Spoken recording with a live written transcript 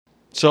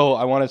So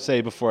I want to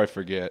say before I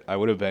forget, I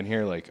would have been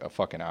here like a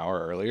fucking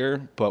hour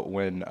earlier, but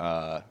when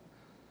I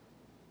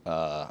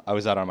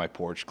was out on my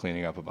porch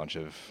cleaning up a bunch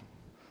of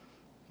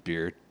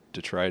beer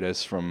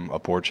detritus from a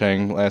porch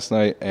hang last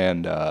night,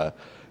 and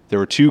there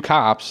were two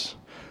cops.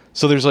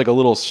 So there's like a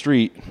little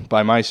street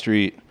by my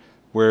street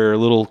where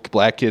little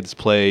black kids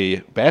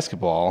play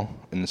basketball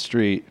in the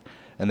street,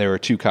 and there were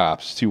two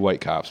white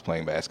cops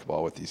playing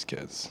basketball with these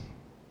kids.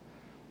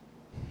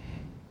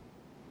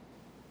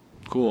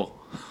 Cool.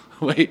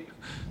 Wait,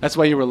 that's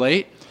why you were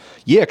late?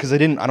 Yeah, because I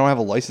don't have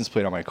a license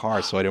plate on my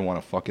car, so I didn't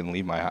want to fucking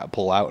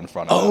pull out in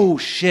front of them. Oh,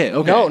 shit.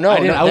 Okay. No,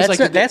 I was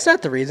that's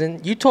not the reason.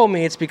 You told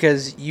me it's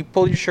because you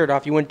pulled your shirt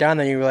off. You went down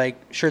there and you were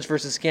like, shirts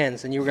versus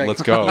skins. And you were like,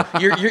 let's go.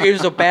 It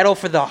was a battle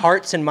for the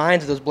hearts and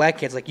minds of those black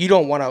kids. Like, you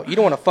don't want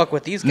to fuck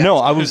with these guys. No,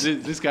 I was...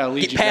 This guy will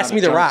lead you pass down me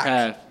a the dark rock.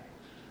 path.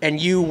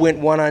 And you went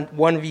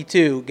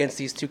 1v2 against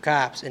these two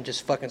cops and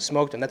just fucking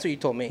smoked them. That's what you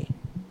told me.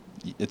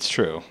 It's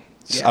true.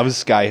 Yeah. I was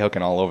sky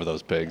hooking all over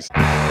those pigs.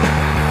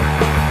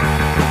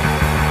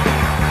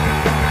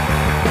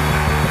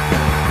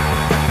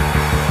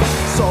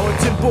 Saw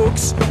it in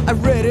books, I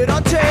read it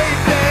on TV.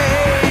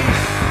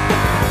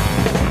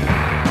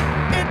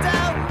 It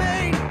don't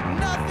mean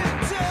nothing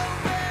to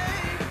me.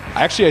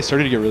 Actually, I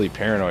started to get really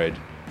paranoid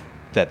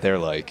that they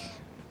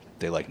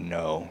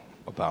know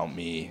about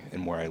me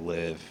and where I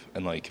live,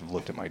 and like have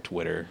looked at my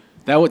Twitter.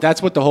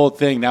 That's what the whole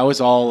thing. That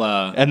was all.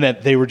 And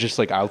that they were just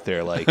like out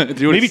there, like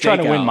Doing maybe trying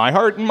to win stakeout. my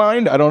heart and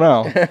mind. I don't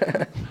know,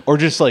 or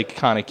just like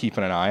kind of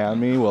keeping an eye on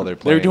me while they're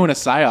they playing. were doing a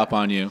psyop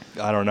on you.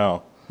 I don't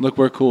know. Look,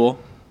 we're cool.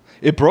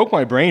 It broke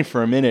my brain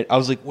for a minute. I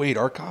was like, "Wait,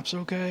 are cops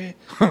okay?"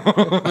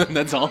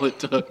 That's all it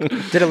took.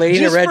 Did a lady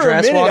in a Just red for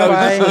dress minute, walk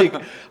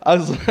by? I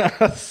was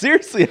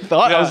seriously. I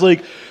thought I was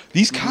like,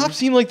 "These cops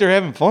seem like they're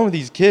having fun with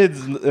these kids,"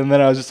 and then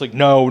I was just like,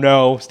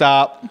 "No,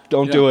 stop!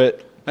 Don't do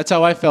it." That's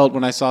how I felt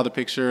when I saw the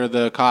picture of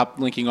the cop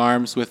linking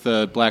arms with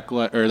the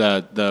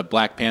the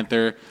Black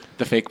Panther,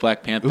 the fake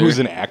Black Panther. Who's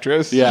an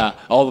actress? Yeah,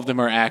 all of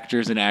them are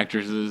actors and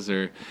actresses,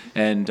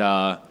 and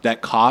that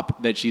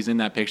cop that she's in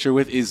that picture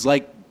with is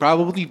like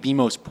probably the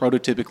most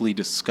prototypically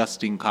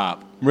disgusting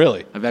cop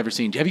Really? I've ever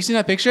seen. Have you seen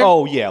that picture?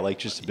 Oh yeah, like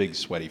just a big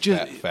sweaty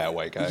fat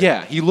white guy.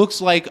 Yeah, he looks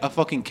like a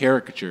fucking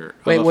caricature.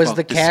 Wait, of a was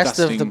the cast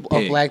of disgusting of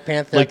pig. Black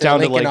Panther like down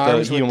to linking like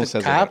arms he with almost the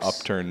has like an cops?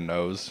 upturned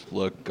nose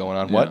look going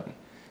on. Yeah. What?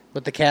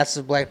 But the cast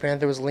of Black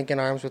Panther was linking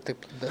arms with the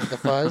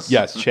fuzz?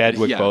 Yes,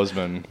 Chadwick Yeah.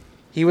 Boseman.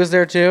 He was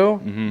there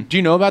too? Mm-hmm. Do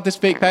you know about this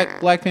fake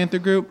Black Panther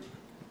group?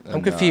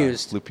 I'm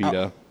confused.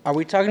 Lupita. Are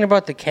we talking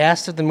about the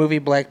cast of the movie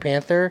Black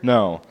Panther?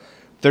 No,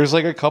 there's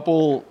like a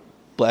couple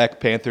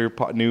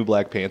new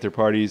Black Panther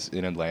parties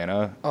in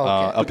Atlanta. Oh,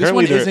 okay. But this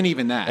one they're- isn't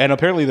even that. And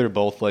apparently they're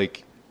both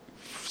like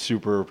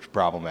super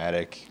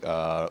problematic,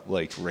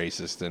 like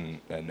racist and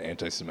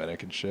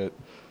anti-Semitic and shit.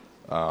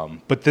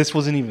 But this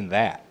wasn't even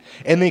that.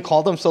 And they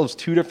called themselves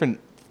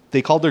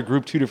they called their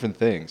group two different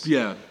things.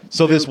 Yeah.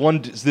 So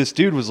this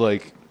dude was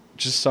like,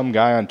 just some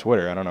guy on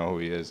Twitter, I don't know who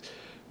he is,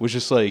 was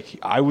just like,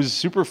 I was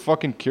super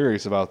fucking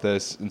curious about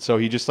this. And so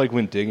he just like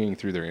went digging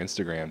through their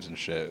Instagrams and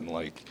shit and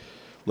like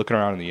looking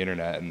around on the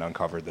internet and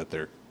uncovered that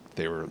they're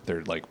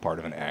like part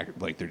of an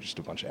act, like they're just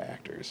a bunch of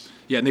actors.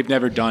 Yeah, and they've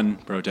never done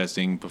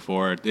protesting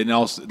before. And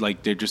also,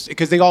 like, they're just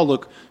because they all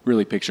look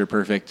really picture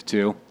perfect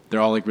too. They're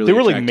all like really. They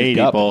were, like, attractive made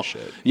up people. and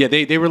shit. Yeah,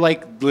 they were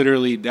like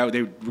literally.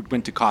 They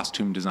went to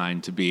costume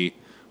design to be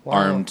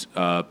armed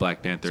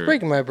Black Panther. It's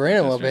breaking my brain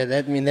a little bit.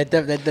 That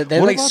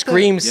What like about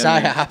screams Yeah,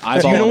 man. psyop.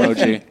 Eyeball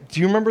emoji. Do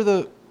you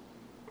remember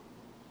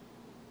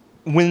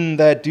when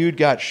that dude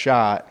got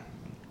shot?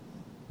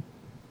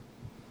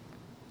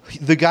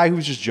 The guy who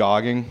was just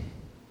jogging,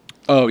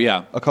 Oh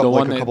yeah, A couple- the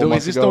one like a that, couple is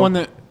months this ago. the one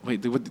that?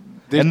 Wait,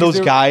 and those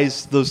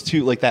guys, those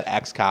two, like that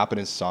ex-cop and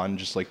his son,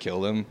 just like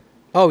killed him.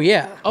 Oh,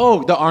 yeah.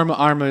 Oh, the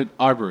Ahmaud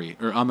Arbery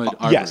or Ahmaud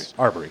Arbery. Yes,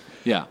 Arbery.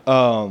 Yeah.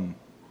 And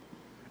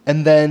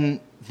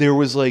then there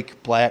was like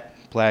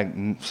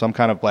some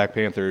kind of Black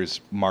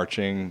Panthers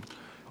marching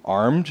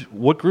armed.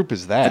 What group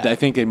is that? I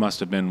think they must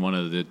have been one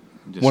of the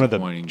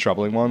disappointing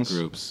troubling ones.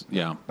 groups.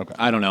 Yeah. Okay.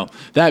 I don't know.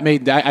 That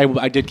made that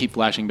I did keep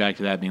flashing back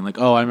to that, being like,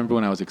 oh, I remember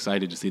when I was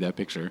excited to see that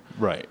picture.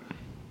 Right.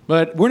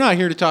 But we're not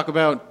here to talk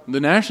about the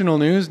national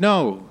news.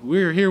 No,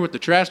 we're here with the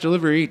Trash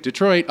Delivery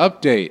Detroit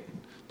update.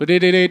 Because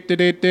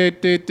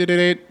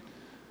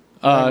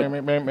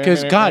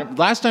God,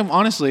 last time,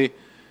 honestly,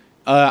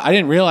 I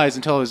didn't realize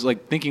until I was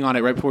like thinking on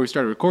it right before we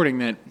started recording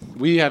that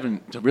we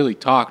haven't really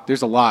talked.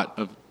 There's a lot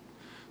of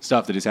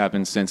stuff that has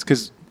happened since.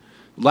 Because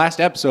last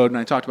episode,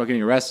 when I talked about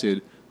getting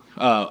arrested,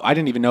 I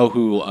didn't even know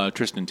who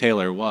Tristan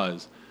Taylor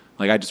was.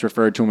 Like, I just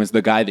referred to him as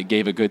the guy that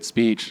gave a good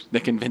speech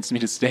that convinced me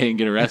to stay and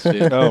get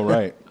arrested. Oh,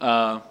 right.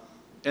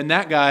 And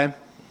that guy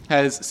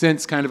has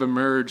since kind of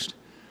emerged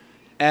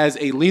as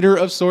a leader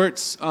of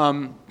sorts.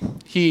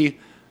 It's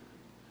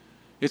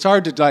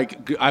hard to,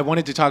 like, I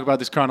wanted to talk about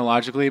this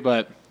chronologically,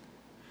 but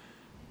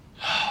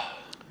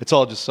It's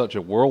all just such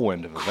a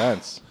whirlwind of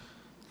events.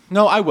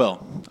 no, I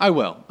will.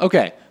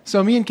 Okay,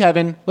 so me and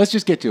Kevin, let's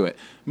just get to it.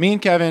 Me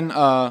and Kevin,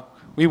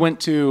 we went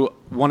to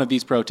one of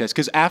these protests,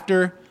 because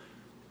after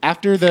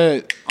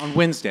on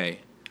Wednesday,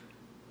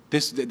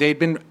 they'd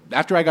been,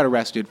 after I got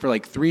arrested for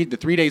like the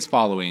 3 days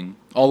following,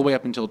 all the way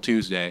up until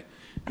Tuesday,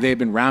 they had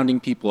been rounding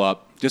people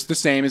up, just the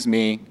same as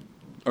me,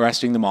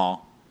 arresting them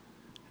all.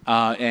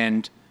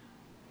 And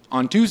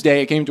on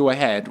Tuesday, it came to a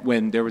head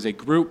when there was a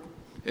group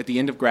at the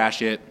end of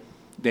Gratiot.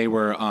 They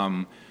were,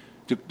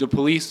 the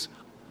police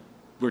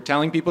were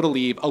telling people to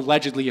leave,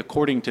 allegedly,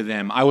 according to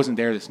them. I wasn't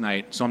there this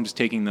night, so I'm just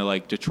taking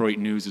the Detroit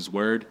News'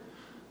 word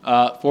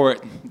for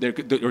it.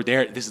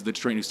 This is the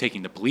Detroit News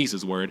taking the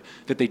police's word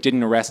that they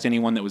didn't arrest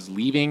anyone that was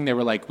leaving. They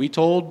were like, we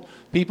told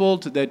people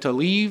to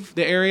leave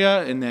the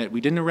area and that we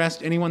didn't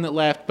arrest anyone that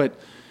left, but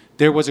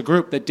there was a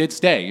group that did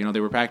stay. You know,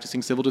 they were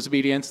practicing civil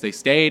disobedience. They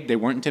stayed. They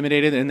weren't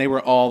intimidated, and they were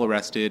all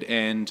arrested.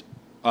 And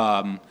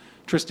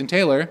Tristan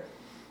Taylor,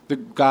 the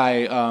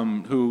guy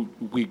who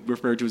we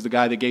referred to as the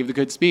guy that gave the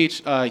good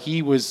speech,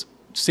 he was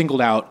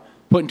singled out,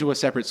 put into a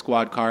separate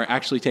squad car,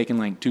 actually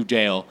taken to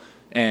jail,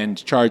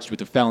 and charged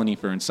with a felony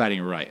for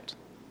inciting a riot.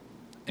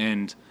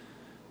 And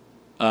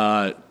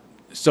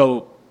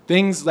so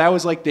that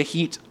was like the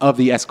heat of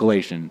the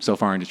escalation so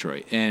far in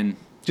Detroit. And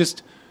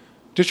just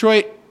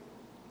Detroit,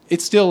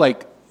 it's still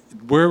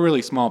we're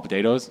really small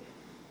potatoes,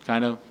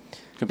 kind of.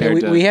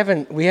 Yeah, we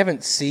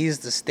haven't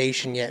seized the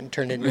station yet and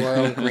turned it into our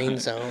own green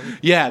zone.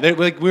 Yeah,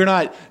 we're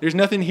not. There's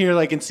nothing here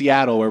like in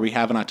Seattle where we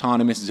have an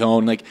autonomous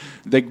zone.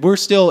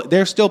 There's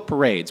still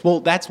parades. Well,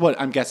 that's what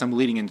I'm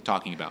leading into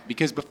talking about,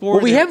 because before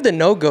we have the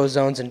no-go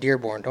zones in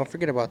Dearborn. Don't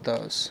forget about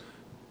those.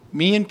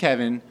 Me and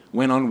Kevin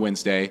went on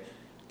Wednesday,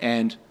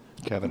 and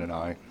Kevin and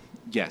I.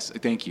 Yes,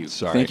 thank you.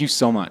 Sorry. Thank you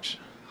so much.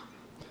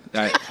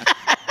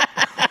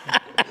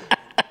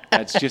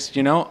 That's just,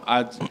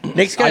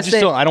 Nick's got to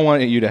stay. I don't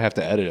want you to have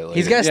to edit it later.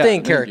 He's got to stay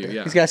in thank character. you,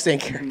 yeah. He's got to stay in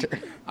character.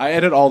 I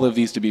edit all of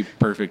these to be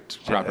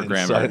perfect, proper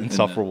grammar.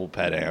 Insufferable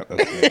pedant.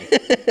 That's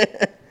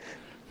me.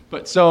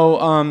 But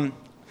so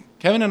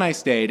Kevin and I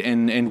stayed,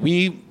 and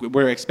we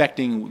were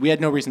expecting, we had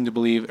no reason to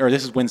believe, or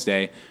this is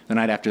Wednesday, the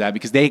night after that,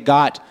 because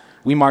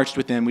we marched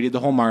with them, we did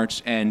the whole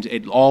march, and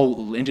it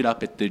all ended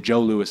up at the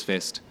Joe Louis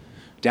Fist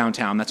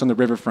downtown. That's on the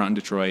riverfront in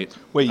Detroit.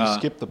 Wait, you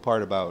skipped the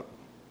part about...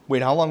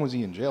 Wait, how long was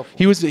he in jail for?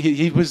 He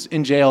was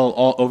in jail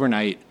all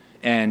overnight,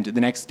 and the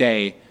next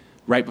day,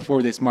 right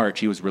before this march,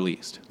 he was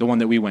released. The one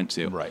that we went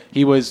to. Right.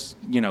 He was,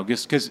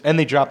 just because. And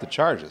they dropped the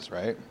charges,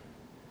 right?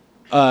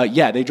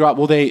 Yeah, they dropped.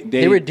 Well, they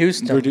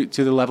reduced them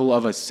to the level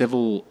of a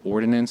civil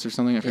ordinance or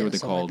something. I forget what they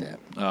called.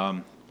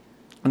 Like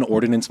an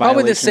ordinance violation.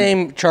 Probably the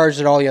same charge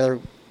that all the other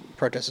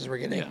protesters were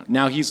getting. Yeah.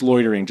 Now he's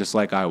loitering just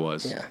like I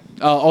was. Yeah.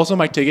 Also,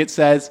 my ticket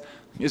says,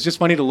 it's just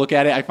funny to look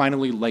at it. I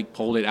finally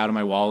pulled it out of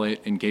my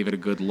wallet and gave it a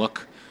good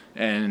look.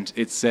 And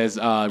it says,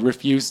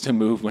 refuse to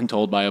move when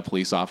told by a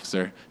police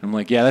officer. And I'm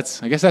like, yeah,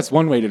 I guess that's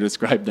one way to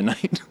describe the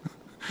night.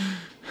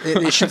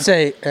 It should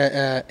say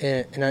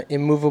an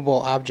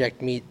immovable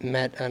object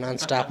met an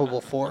unstoppable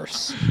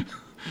force.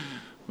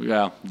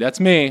 Well, that's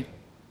me.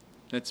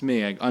 That's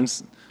me.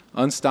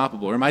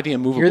 Unstoppable. Or am I the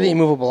immovable? You're the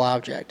immovable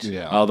object.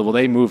 Yeah. Oh, well,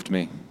 they moved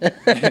me.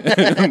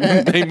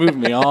 They moved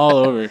me all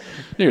over.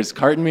 They're just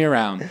carting me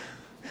around.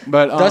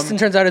 But Dustin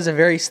turns out is a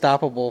very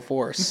stoppable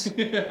force.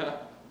 Yeah.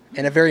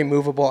 And a very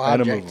movable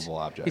object. And a movable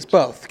object. He's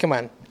both. Come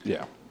on.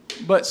 Yeah.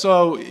 But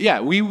so, yeah,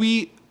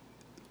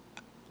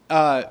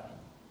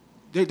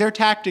 their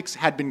tactics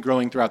had been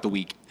growing throughout the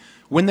week.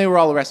 When they were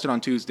all arrested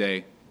on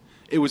Tuesday,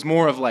 it was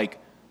more of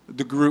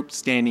the group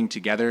standing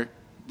together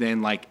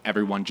than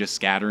everyone just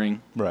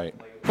scattering. Right.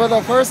 For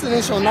the first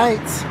initial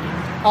nights,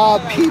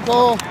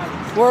 people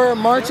were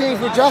marching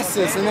for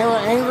justice, and they were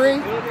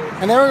angry,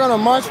 and they were going to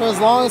march for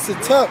as long as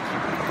it took.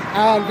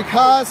 And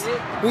because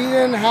we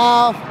didn't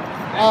have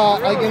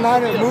a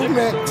united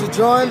movement to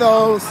join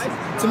those,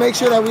 to make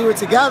sure that we were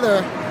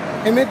together,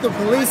 it meant the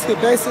police could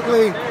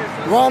basically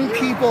run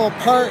people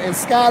apart and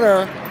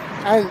scatter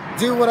and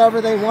do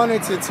whatever they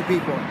wanted to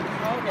people.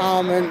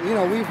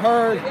 And we've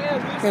heard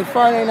in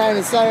Friday night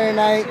and Saturday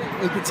night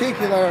in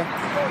particular,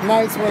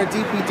 nights where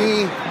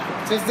DPD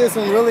just did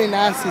some really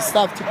nasty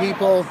stuff to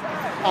people.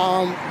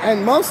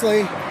 And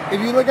mostly, if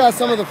you look at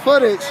some of the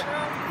footage,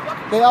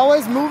 they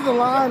always move the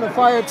line to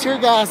fire tear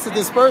gas to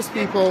disperse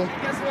people,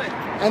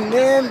 and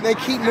then they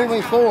keep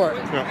moving forward.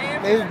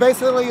 Yeah. They're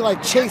basically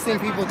chasing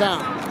people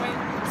down.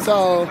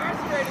 So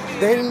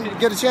they didn't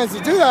get a chance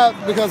to do that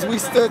because we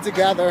stood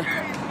together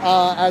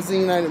as a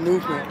united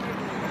movement.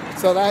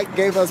 So that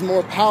gave us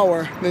more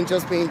power than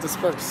just being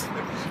dispersed.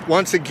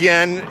 Once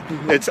again,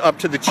 it's up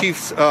to the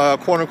chief's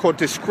quote-unquote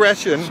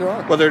discretion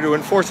whether to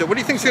enforce it. What do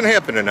you think is going to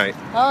happen tonight?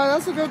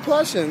 That's a good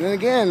question. And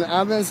again,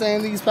 I've been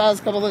saying these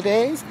past couple of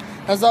days,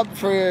 that's up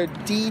for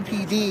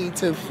DPD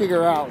to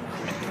figure out.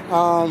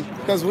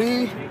 Because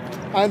we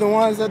are the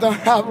ones that don't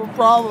have a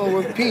problem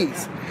with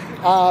peace.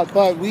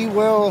 But we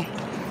will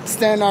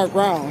stand our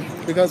ground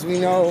because we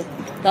know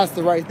that's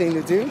the right thing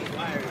to do.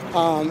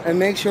 And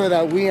make sure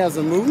that we as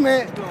a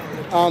movement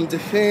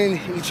defend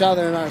each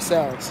other and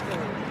ourselves.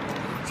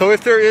 So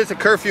if there is a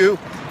curfew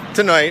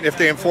tonight, if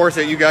they enforce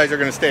it, you guys are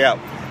going to stay out?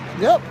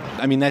 Yep.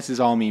 I mean, this is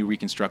all me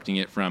reconstructing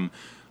it from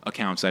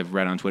accounts I've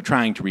read on Twitter,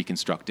 trying to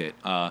reconstruct it.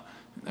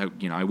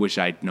 I wish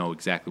I'd know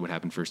exactly what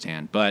happened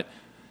firsthand, but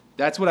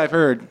that's what I've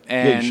heard. Yeah,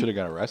 And you should have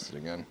got arrested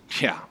again.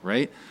 yeah,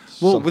 right.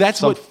 Well,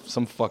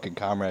 Some fucking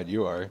comrade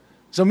you are.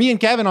 So me and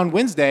Kevin on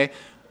Wednesday.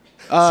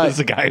 This is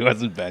a guy who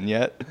hasn't been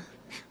yet.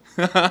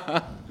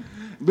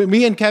 But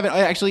me and Kevin,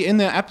 actually, in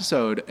the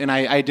episode, and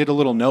I did a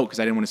little note because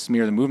I didn't want to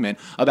smear the movement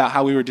about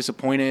how we were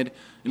disappointed.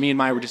 Me and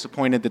Maya were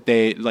disappointed that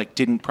they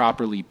didn't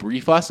properly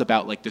brief us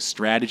about the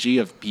strategy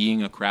of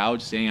being a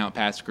crowd, staying out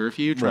past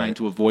curfew, trying Right.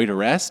 to avoid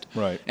arrest.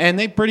 Right. And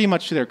they pretty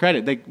much, to their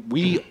credit,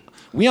 we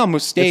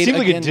almost stayed. It seemed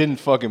like it again. didn't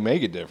fucking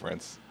make a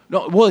difference.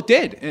 No, well, it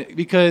did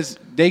because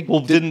they. Well,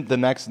 didn't the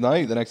next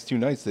 2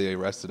 nights they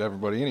arrested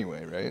everybody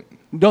anyway, right?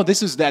 No,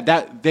 this is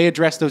that they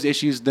addressed those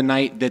issues the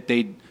night that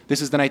they.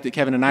 This is the night that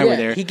Kevin and I were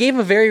there. He gave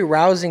a very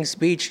rousing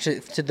speech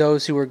to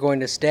those who were going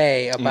to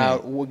stay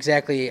about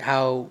exactly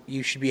how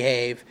you should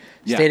behave,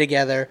 stay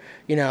together.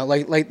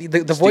 Like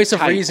the voice of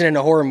tight. reason in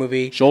a horror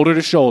movie. Shoulder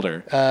to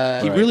shoulder.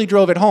 He really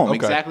drove it home, Okay.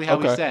 exactly how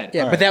he Okay. said.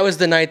 Yeah, but that was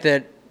the night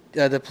that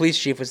the police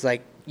chief was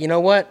like, you know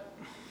what?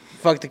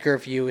 Fuck the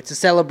curfew. It's a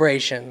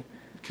celebration.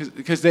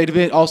 Because they'd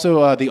been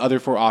also the other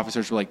 4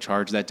 officers were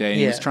charged that day, and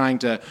he was Yeah. trying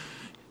to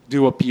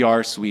do a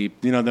PR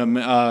sweep.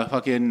 The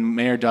fucking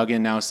Mayor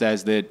Duggan now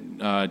says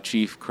that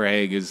Chief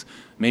Craig is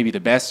maybe the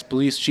best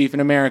police chief in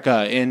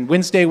America, and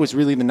Wednesday was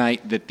really the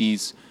night that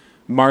these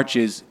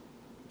marches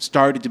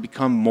started to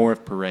become more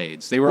of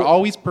parades. They were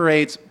always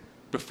parades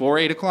before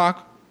 8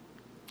 o'clock,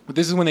 but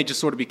this is when they just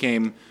sort of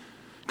became.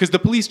 Because the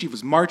police chief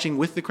was marching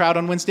with the crowd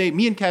on Wednesday.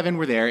 Me and Kevin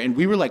were there, and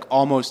we were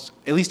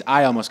at least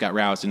I almost got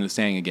roused into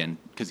saying again,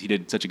 because he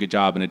did such a good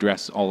job and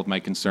addressed all of my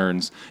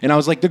concerns. And I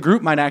was like, the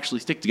group might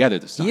actually stick together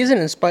this time. He isn't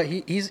inspired.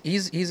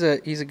 He's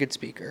a good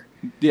speaker.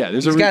 Yeah,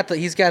 He's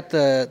got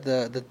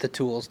the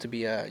tools to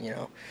be a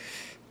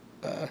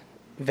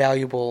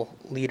valuable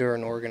leader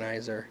and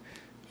organizer.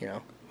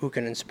 Who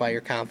can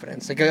inspire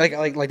confidence. Like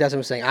that's what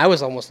I'm saying. I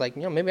was almost like,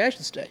 maybe I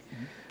should stay.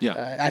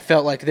 Yeah. I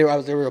felt like there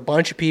were a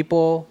bunch of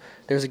people.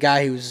 There was a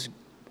guy who's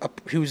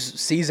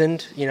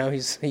seasoned.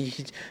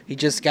 He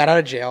just got out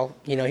of jail.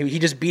 He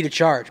just beat a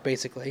charge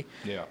basically.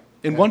 Yeah.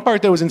 And one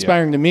part that was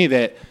inspiring to me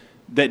that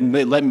led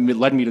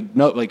me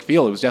to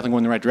feel it was definitely going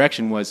in the right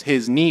direction was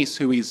his niece,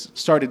 who he's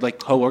started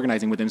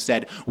co-organizing with him,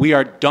 said, "We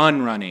are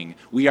done running.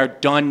 We are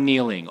done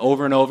kneeling,"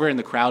 over and over, and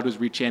the crowd was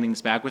rechanting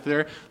this back with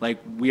her.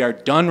 We are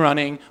done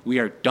running. We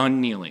are done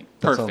kneeling.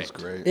 Perfect. That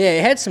sounds great. Yeah,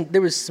 it had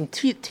there was some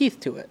teeth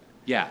to it.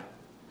 Yeah.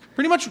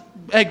 Pretty much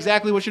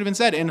exactly what should have been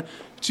said. And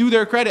to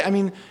their credit,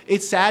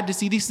 it's sad to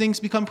see these things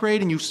become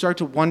parade, and you start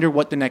to wonder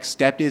what the next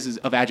step is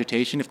of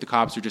agitation if the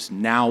cops are just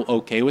now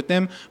okay with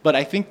them. But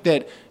I think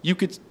that you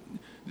could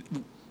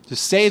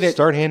just say that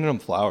Start handing them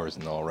flowers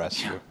and they'll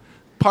arrest you.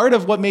 part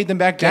of what made them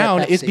back Yeah,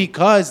 down is Pepsi.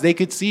 because they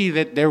could see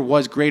that there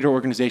was greater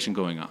organization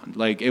going on.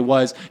 It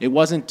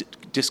wasn't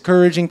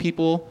discouraging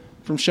people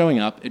from showing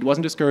up. It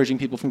wasn't discouraging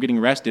people from getting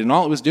arrested. And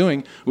all it was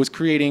doing was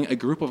creating a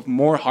group of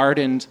more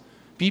hardened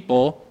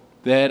people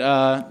that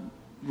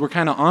were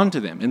kind of onto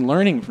them and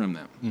learning from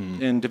them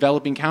and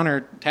developing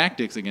counter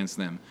tactics against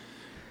them.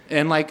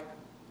 And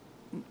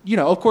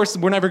of course,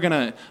 we're never going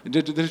to,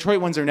 the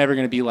Detroit ones are never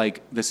going to be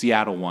like the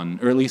Seattle one,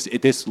 or at least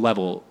at this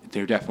level,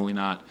 they're definitely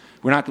not.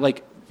 We're not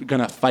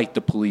going to fight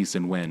the police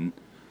and win.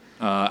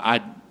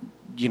 That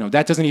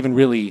doesn't even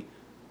really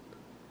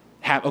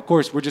have, of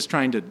course, we're just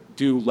trying to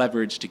do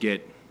leverage to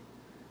get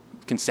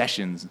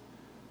concessions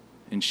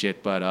and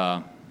shit, but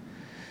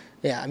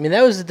Yeah,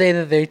 that was the day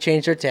that they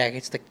changed their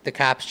tactics. The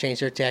cops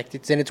changed their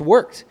tactics, and it's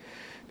worked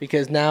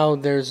because now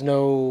there's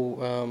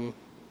no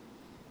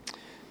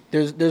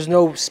there's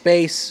no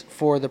space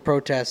for the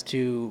protest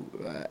to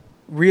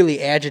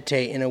really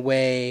agitate in a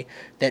way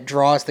that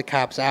draws the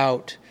cops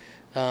out,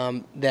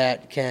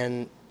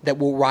 that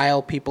will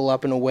rile people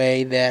up in a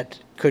way that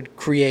could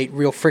create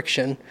real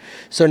friction.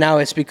 So now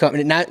it's become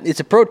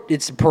it's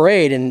a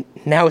parade, and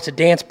now it's a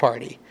dance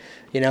party.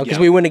 Because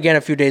we went again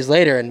a few days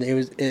later, and it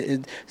was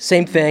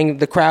same thing.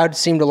 The crowd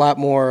seemed a lot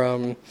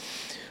more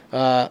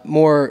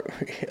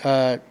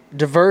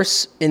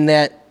diverse in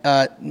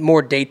that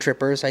more day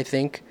trippers, I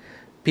think.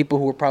 People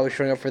who were probably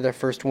showing up for their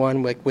first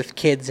one, with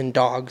kids and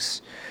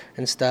dogs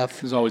and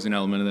stuff. there's always an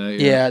element of that.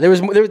 Yeah,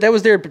 that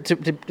was there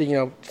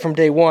to from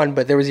day one,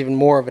 but there was even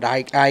more of it.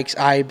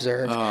 I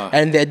observed,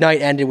 and the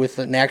night ended with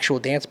an actual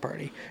dance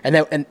party,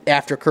 and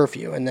after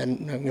curfew, and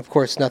then of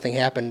course nothing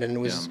happened, and it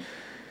was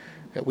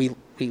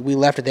we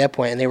left at that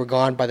point, and they were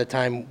gone by the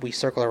time we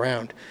circle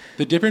around.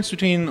 The difference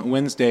between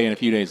Wednesday and a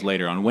few days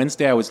later, on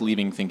Wednesday I was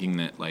leaving thinking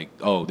that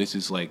this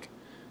is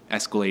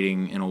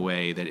escalating in a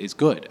way that is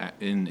good,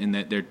 in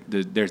that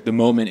there's the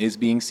moment is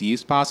being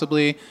seized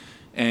possibly,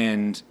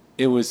 and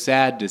it was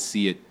sad to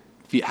see it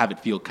have it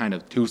feel kind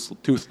of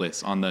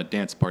toothless on the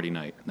dance party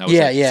night. That was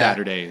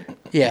Saturday.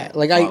 Yeah,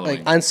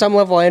 following. on some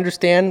level I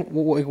understand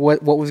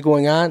what was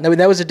going on.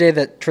 That was a day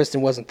that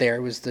Tristan wasn't there.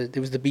 It was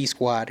the B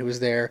squad who was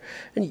there,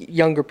 and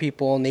younger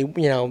people, and they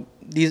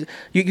these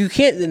you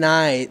can't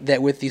deny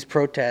that with these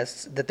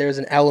protests that there's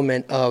an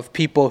element of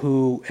people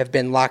who have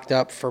been locked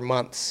up for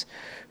months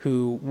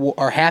who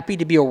are happy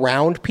to be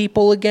around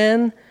people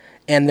again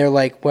and they're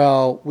like,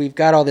 well, we've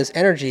got all this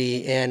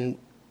energy, and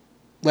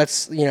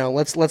let's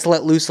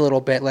let loose a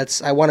little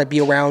bit. I want to be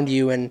around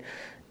you and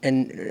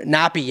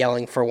not be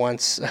yelling for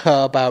once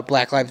about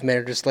Black Lives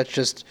Matter. Let's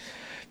just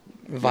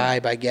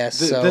vibe, I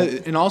guess.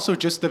 And also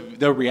just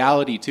the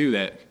reality too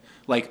that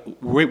like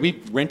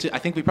we've rented. I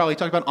think we probably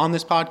talked about on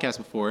this podcast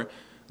before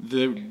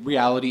the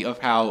reality of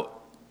how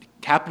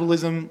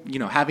capitalism,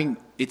 having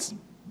its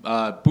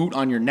boot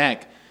on your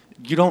neck,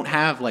 you don't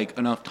have like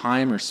enough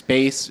time or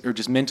space or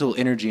just mental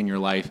energy in your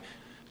life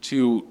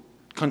to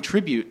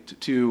contribute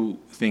to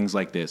things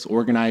like this,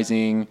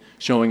 organizing,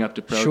 showing up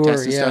to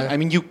protests and stuff. I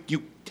mean, you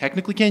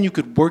technically can. You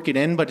could work it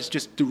in, but it's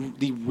just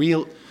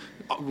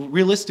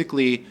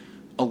realistically,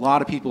 a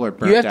lot of people are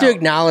burnt out. You have to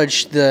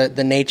acknowledge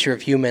the nature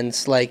of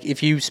humans. Like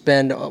if you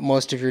spend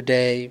most of your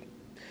day,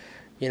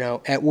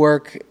 at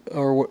work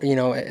or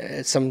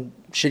at some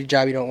shitty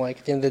job you don't like,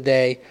 at the end of the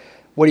day,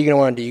 what are you going to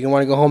want to do? You're going to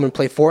want to go home and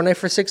play Fortnite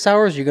for 6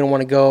 hours? You're going to want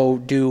to go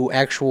do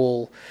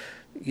actual,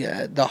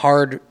 the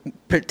hard,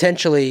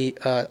 potentially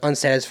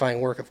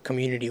unsatisfying work of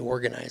community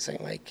organizing.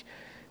 Like,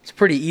 it's a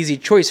pretty easy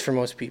choice for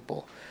most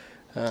people.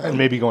 And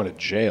maybe going to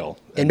jail.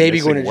 And maybe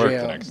going to work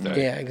jail. The next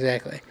day. Yeah,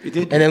 exactly.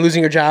 And then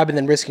losing your job and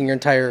then risking your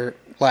entire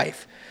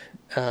life.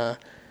 On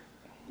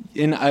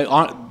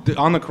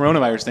the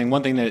coronavirus thing,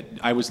 one thing that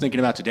I was thinking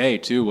about today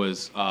too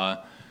was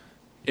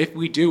if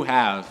we do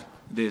have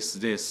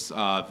this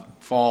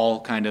fall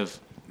kind of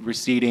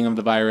receding of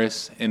the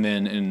virus, and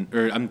then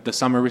the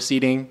summer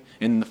receding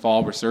and the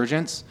fall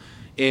resurgence,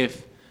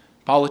 if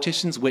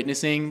politicians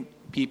witnessing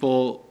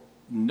people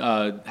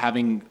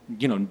having,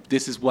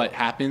 this is what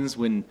happens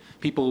when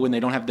they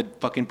don't have the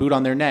fucking boot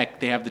on their neck,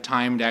 they have the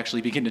time to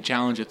actually begin to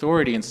challenge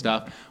authority and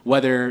stuff,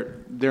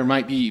 whether there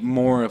might be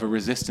more of a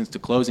resistance to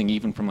closing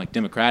even from like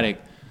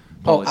Democratic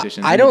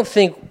politicians. I don't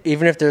think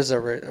even if there's a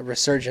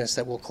resurgence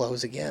that will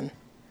close again.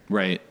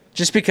 Right.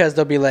 Just because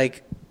they'll be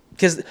like,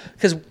 because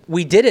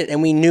we did it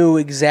and we knew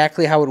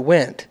exactly how it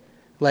went.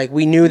 Like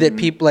we knew that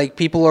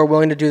people are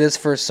willing to do this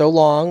for so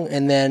long,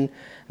 and then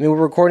we're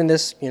recording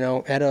this,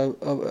 at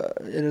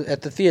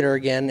the theater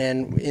again,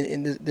 and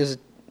there's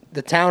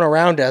the town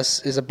around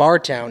us is a bar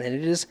town, and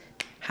it is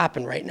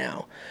hopping right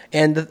now.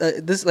 And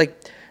this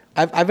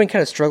I've been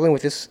kind of struggling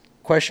with this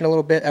question a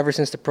little bit ever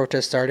since the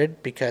protest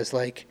started, because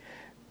like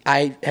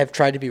I have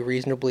tried to be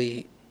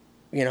reasonably,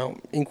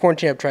 in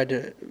quarantine I've tried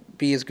to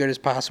be as good as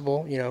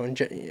possible,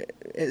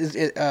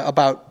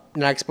 about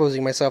not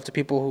exposing myself to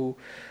people who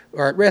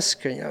are at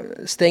risk,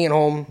 staying at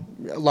home,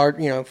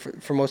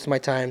 for most of my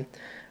time.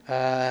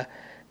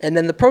 And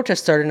then the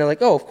protest started, and they're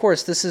like, "Oh, of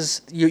course, this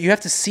is you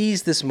have to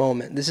seize this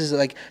moment. This is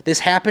like this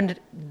happened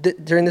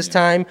during this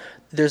time.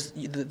 There's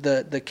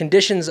the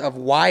conditions of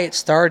why it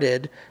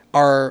started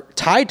are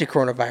tied to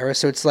coronavirus.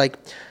 So it's like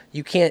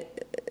you can't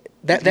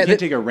you can't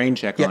take a rain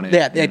check on it.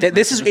 Yeah,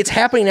 it's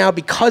happening now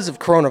because of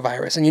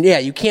coronavirus, and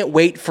you can't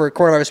wait for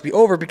coronavirus to be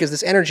over because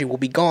this energy will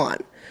be gone.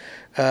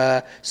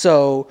 But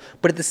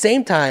at the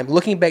same time,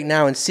 looking back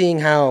now and seeing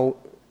how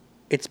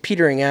it's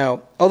petering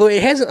out. Although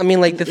it hasn't. I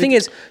mean, like the thing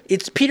is,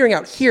 it's petering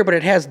out here, but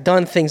it has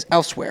done things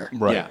elsewhere.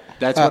 Right. Yeah,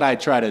 that's what I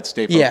try to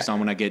stay focused on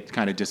when I get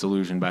kind of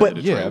disillusioned by the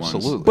Detroit ones.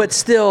 absolutely. But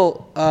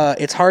still,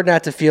 it's hard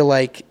not to feel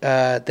like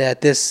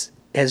that this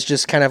has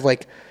just kind of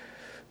like,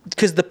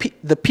 because the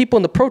people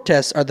in the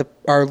protests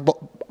are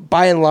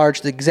by and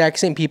large the exact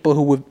same people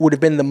who would have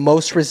been the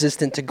most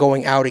resistant to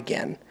going out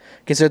again,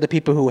 because they're the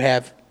people who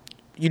have,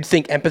 you'd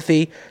think,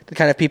 empathy, the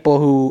kind of people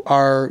who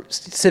are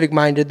civic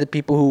minded, the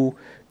people who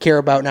care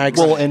about not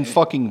and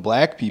fucking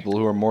black people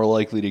who are more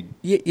likely to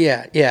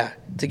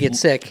to get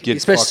sick,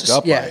 get fucked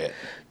up by it.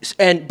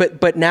 And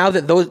but now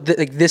that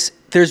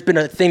there's been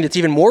a thing that's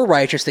even more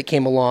righteous that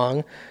came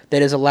along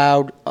that has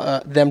allowed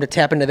them to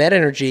tap into that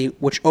energy,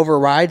 which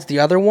overrides the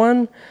other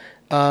one,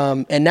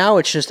 and now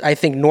it's just, I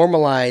think,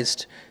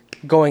 normalized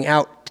going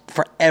out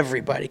for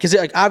everybody, because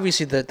like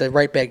obviously the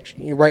right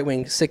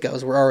wing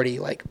sickos were already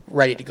like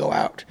ready to go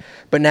out,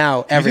 but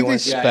now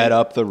everyone's sped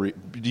up the.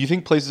 Do you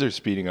think places are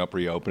speeding up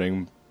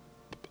reopening,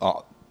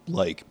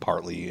 like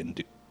partly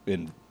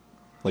in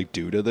like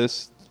due to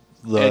this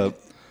the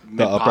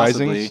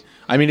uprisings?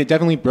 I mean, it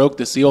definitely broke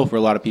the seal for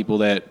a lot of people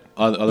that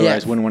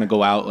otherwise wouldn't want to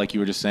go out, like you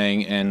were just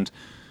saying, and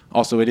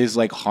also it is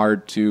like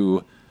hard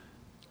to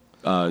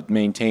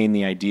maintain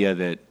the idea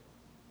that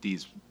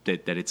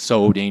that it's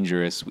so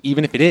dangerous,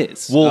 even if it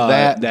is.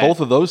 Well, both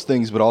of those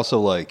things, but also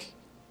like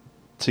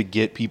to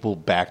get people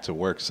back to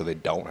work so they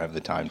don't have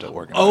the time to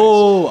organize.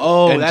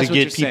 And that's to what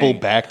get you're people saying.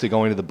 back to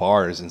going to the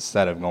bars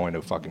instead of going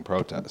to fucking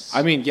protests.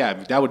 I mean, yeah,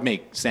 that would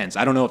make sense.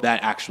 I don't know if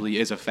that actually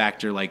is a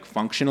factor, like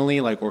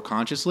functionally, like or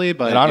consciously,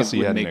 but it honestly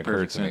would hadn't make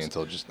occurred perfect to me sense.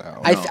 until just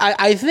now.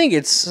 I think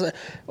it's.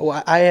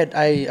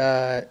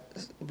 I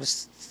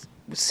was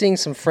seeing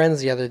some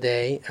friends the other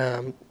day,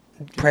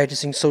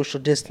 practicing social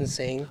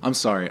distancing. I'm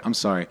sorry.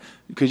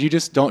 Could you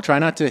just try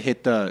not to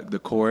hit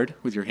the cord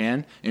with your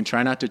hand, and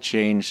try not to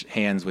change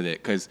hands with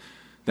it, because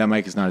that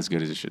mic is not as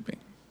good as it should be.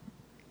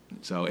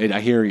 So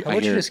I hear. Why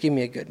don't you just give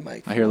me a good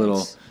mic? I hear a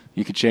little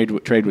You could trade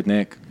with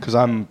Nick. Because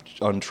I'm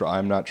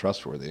not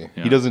trustworthy.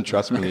 He doesn't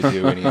trust me to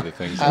do any of the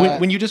things.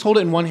 When you just hold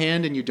it in one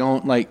hand and you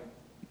don't like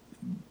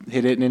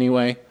hit it in any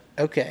way,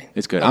 Okay.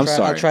 it's good. I'll I'm try-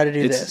 sorry. I'll try to do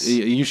It's- this.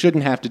 You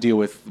shouldn't have to deal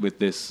with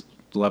this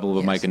level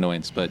of mic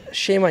annoyance, but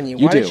Shame on you.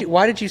 You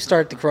Why do. did you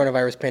start the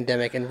coronavirus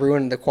pandemic and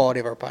ruin the quality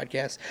of our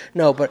podcast?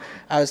 No, but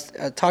I was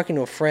talking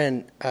to a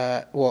friend.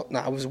 I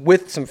was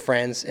with some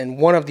friends, and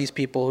one of these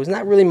people, who's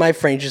not really my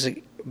friend, just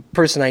a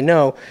person I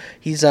know,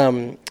 he's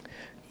a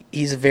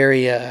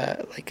very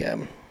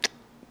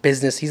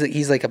business.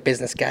 He's like a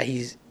business guy.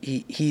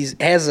 He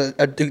has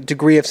a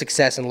degree of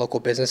success in local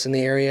business in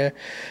the area,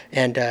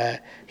 and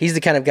he's the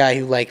kind of guy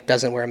who like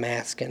doesn't wear a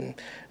mask and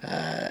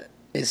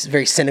is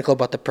very cynical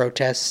about the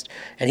protests.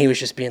 And he was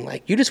just being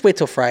like, "You just wait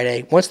till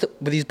Friday. Once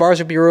these bars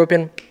will be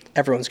open,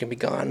 everyone's gonna be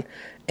gone."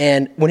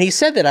 And when he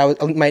said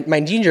that, my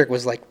knee jerk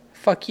was like,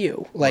 "Fuck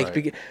you!" Like,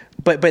 Right.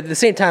 but at the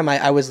same time,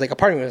 I was like, a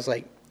part of me was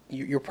like,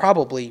 "You're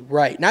probably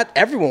right. Not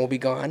everyone will be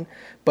gone,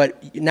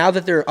 but now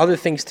that there are other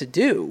things to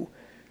do,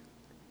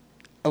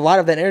 a lot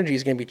of that energy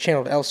is going to be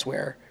channeled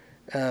elsewhere."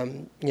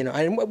 And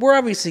we're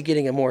obviously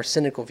getting a more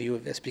cynical view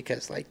of this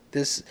because, like,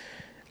 this,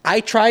 I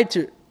tried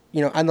to,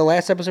 on the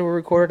last episode we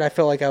recorded, I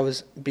felt like I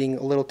was being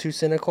a little too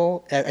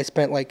cynical. I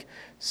spent like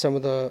some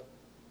of the,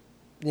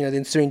 the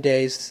ensuing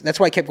days. That's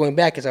why I kept going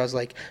back, because I was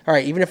like, all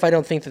right, even if I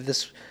don't think that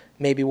this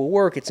maybe will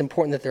work, it's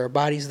important that there are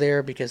bodies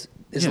there, because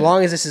as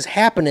long as this is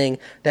happening,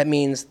 that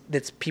means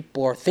that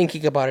people are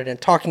thinking about it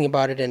and talking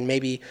about it, and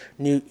maybe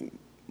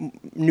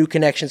new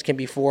connections can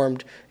be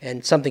formed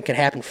and something can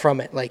happen from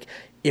it. Like,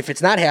 if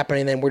it's not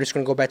happening, then we're just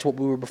going to go back to what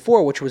we were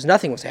before, which was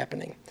nothing was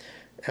happening.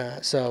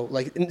 So,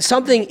 like,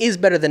 something is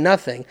better than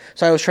nothing.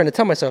 So I was trying to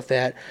tell myself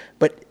that,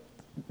 but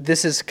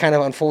this has kind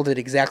of unfolded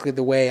exactly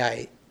the way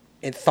I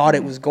thought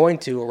it was going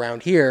to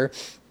around here.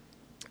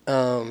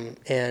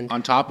 And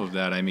on top of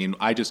that, I mean,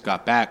 I just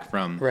got back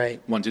from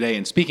one today,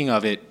 and speaking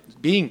of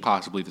it being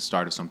possibly the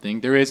start of something,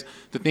 there is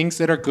the things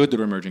that are good that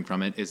are emerging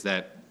from it is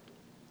that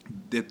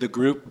the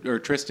group, or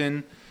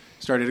Tristan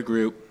started a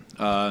group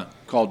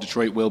called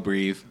Detroit Will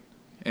Breathe,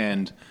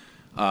 and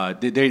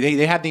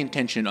they have the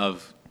intention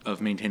of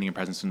maintaining a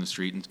presence in the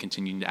street and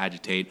continuing to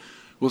agitate.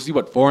 We'll see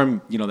what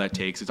form that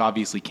takes. It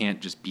obviously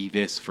can't just be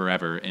this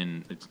forever,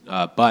 and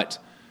but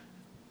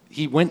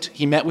he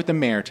met with the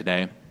mayor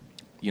today,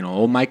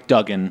 old Mike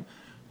Duggan,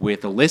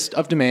 with a list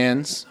of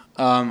demands.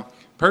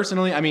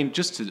 Personally, I mean,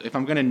 if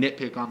I'm going to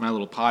nitpick on my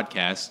little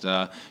podcast,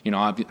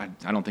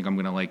 I don't think I'm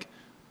going to like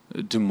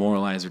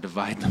demoralize or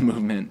divide the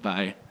movement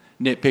by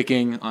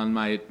nitpicking on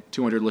my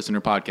 200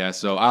 listener podcast.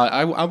 So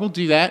I will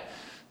do that.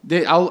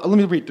 Let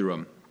me read through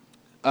them.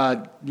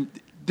 I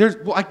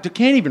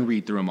can't even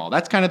read through them all.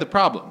 That's kind of the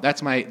problem.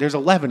 There's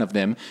 11 of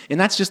them, and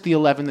that's just the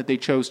 11 that they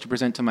chose to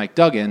present to Mike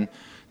Duggan.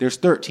 There's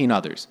 13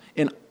 others.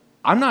 And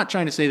I'm not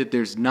trying to say that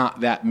there's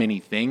not that many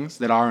things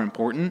that are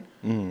important,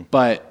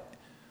 but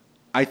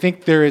I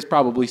think there is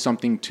probably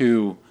something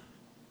to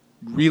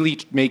really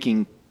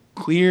making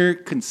clear,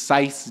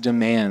 concise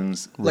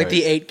demands. like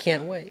the 8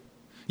 can't wait.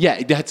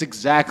 Yeah, that's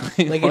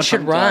exactly Like, what it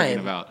should I'm rhyme. talking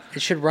about.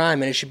 It should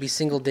rhyme, and it should be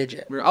single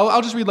digit.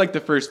 I'll just read like the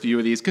first few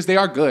of these because they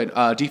are good.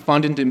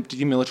 Defund and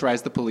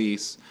demilitarize the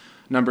police.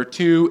 Number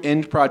 2,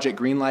 end Project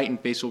Greenlight and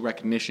facial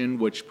recognition,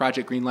 which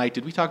Project Greenlight,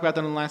 did we talk about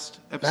that in the last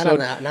episode?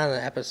 Not on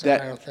the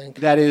episode, I don't think.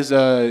 That is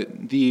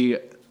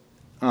the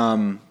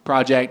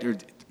project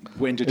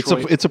in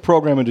Detroit. It's a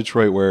program in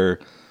Detroit where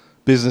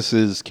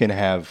businesses can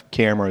have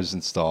cameras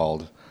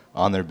installed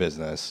on their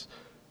business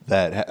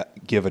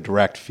that give a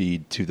direct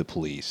feed to the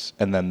police,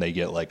 and then they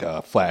get like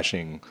a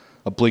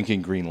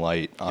blinking green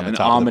light on the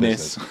top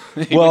ominous. of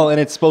the business. Well, and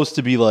it's supposed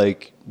to be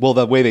like,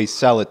 the way they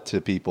sell it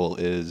to people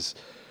is,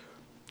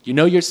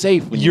 you're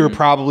safe. When you're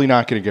probably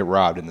not going to get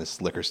robbed in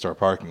this liquor store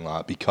parking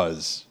lot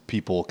because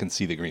people can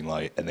see the green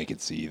light and they can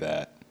see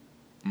that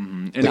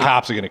the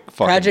cops are going to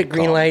fucking Project come.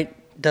 Greenlight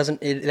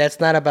that's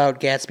not about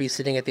Gatsby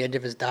sitting at the edge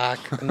of his dock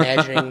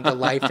imagining the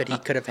life that he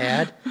could have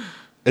had.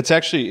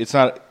 It's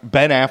not.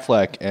 Ben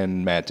Affleck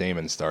and Matt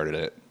Damon started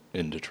it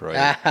in Detroit.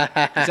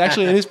 It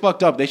is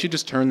fucked up. They should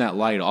just turn that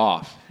light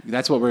off.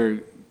 That's what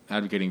we're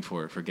advocating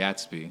for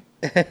Gatsby.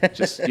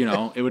 Just,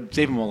 it would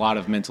save him a lot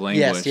of mental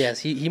anguish. Yes.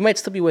 He might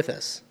still be with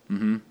us.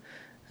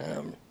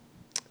 Mm-hmm.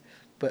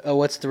 But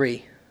what's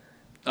 3?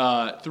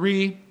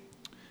 3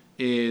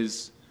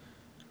 is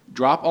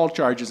drop all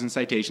charges and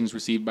citations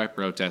received by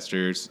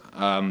protesters.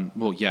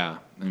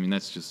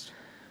 That's just...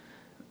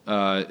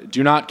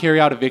 do not carry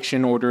out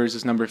eviction orders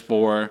is number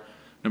 4.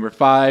 Number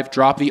 5,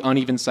 drop the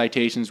uneven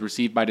citations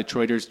received by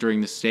Detroiters during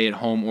the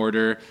stay-at-home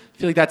order. I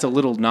feel like that's a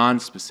little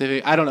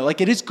non-specific. I don't know.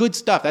 Like, it is good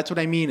stuff. That's what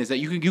I mean, is that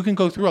you can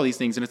go through all these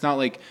things, and it's not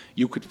like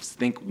you could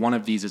think one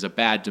of these is a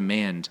bad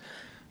demand,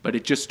 but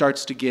it just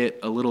starts to get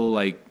a little,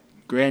 like,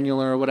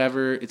 granular or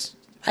whatever.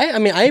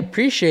 I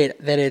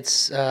appreciate that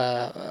it's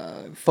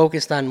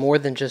focused on more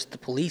than just the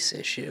police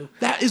issue.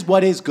 That is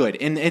what is good.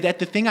 And at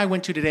the thing I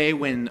went to today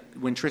when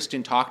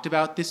Tristan talked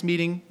about this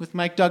meeting with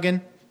Mike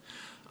Duggan,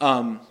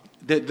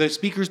 the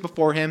speakers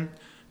before him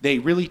they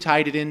really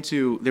tied it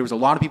into, there was a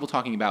lot of people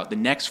talking about the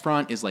next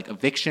front is like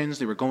evictions.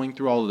 They were going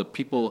through all of the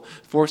people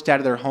forced out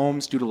of their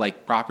homes due to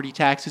like property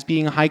taxes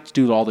being hiked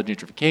due to all the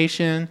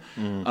gentrification.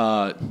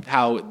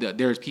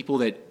 There's people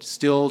that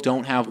still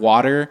don't have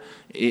water,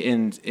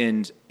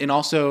 and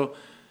also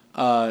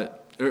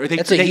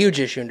that's a huge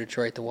issue in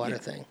Detroit, the water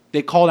thing.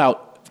 They called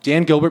out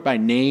Dan Gilbert by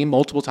name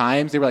multiple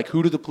times. They were like,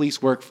 who do the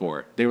police work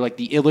for? They were like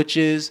the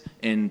Illiches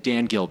and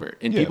Dan Gilbert.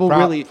 And people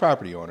really...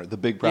 property owner, the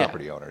big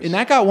property owners. And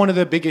that got one of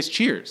the biggest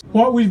cheers.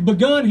 What we've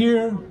begun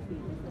here,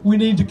 we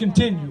need to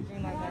continue.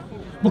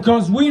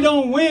 Because we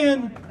don't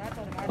win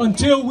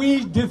until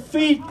we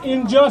defeat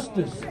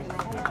injustice.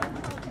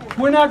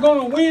 We're not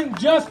going to win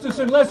justice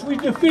unless we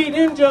defeat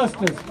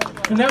injustice.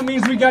 And that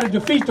means we got to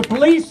defeat the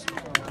police,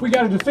 we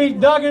got to defeat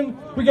Duggan,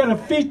 we got to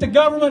defeat the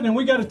government, and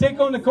we got to take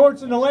on the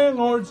courts and the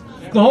landlords,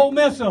 the whole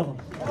mess of them.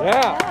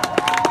 Yeah.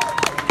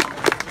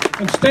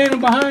 And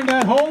standing behind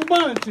that whole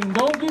bunch, and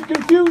don't get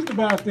confused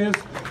about this,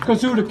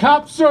 because who the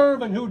cops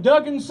serve and who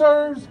Duggan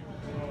serves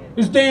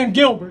is Dan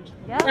Gilbert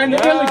and the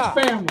Illich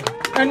family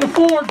and the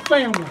Ford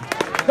family.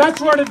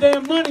 That's where the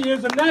damn money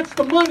is, and that's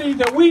the money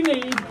that we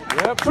need.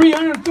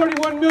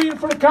 $331 million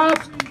for the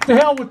cops. To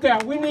hell with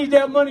that. We need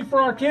that money for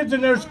our kids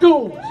in their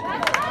schools.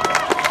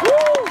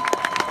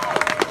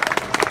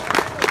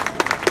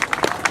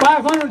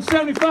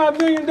 $575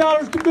 million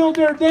to build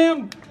their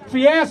damn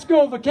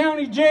fiasco of a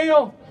county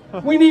jail.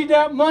 We need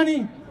that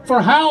money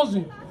for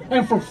housing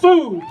and for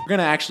food. We're going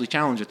to actually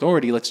challenge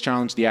authority. Let's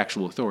challenge the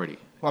actual authority.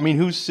 I mean,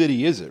 whose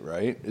city is it,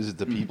 right? Is it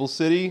the people's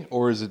city,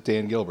 or is it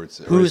Dan Gilbert's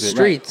city? Whose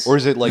streets? Or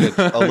is it like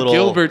a little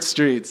Gilbert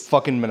streets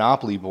fucking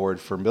monopoly board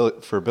for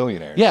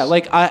billionaires? Yeah,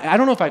 like I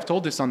don't know if I've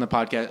told this on the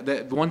podcast.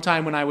 That one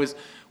time when I was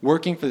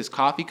working for this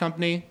coffee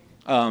company,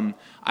 I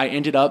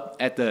ended up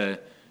at a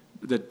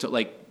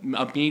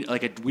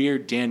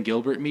weird Dan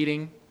Gilbert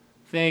meeting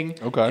thing.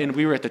 Okay. And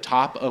we were at the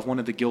top of one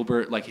of the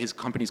Gilbert, like his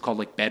company's called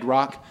like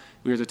Bedrock.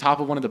 We were at the top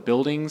of one of the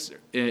buildings,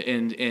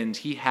 and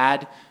he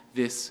had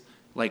this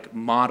like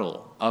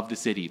model of the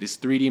city, this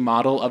 3D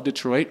model of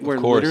Detroit, where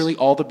literally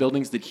all the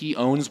buildings that he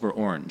owns were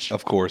orange.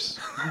 Of course.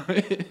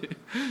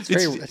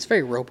 It's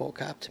very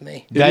RoboCop to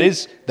me. That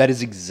is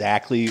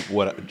exactly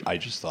what I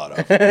just thought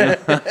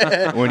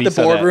of. When he The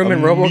said boardroom that,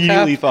 in RoboCop?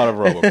 Immediately thought of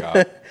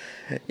RoboCop.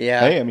 Yeah.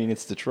 Hey, I mean,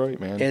 it's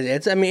Detroit, man.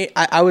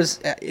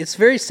 It's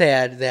very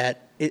sad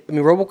that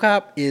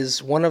RoboCop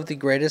is one of the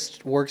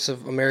greatest works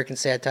of American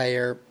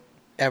satire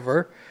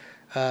ever.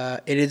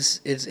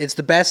 It's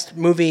the best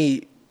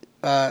movie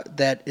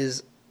that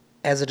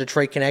has a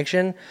Detroit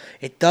connection.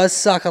 It does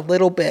suck a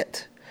little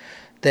bit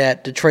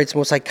that Detroit's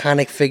most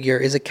iconic figure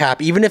is a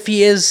cop, even if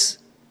he is.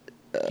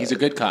 He's a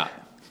good cop.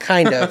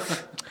 Kind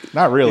of.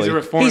 Not really. He's a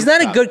reformed He's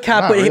not cop. a good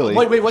cop, Not but really.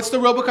 Wait, what's the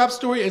RoboCop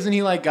story? Isn't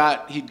he like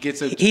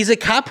he's a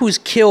cop who's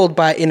killed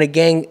in a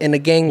gang.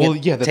 Well,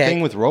 yeah. The attack.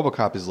 thing with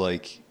RoboCop is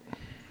like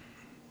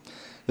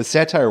the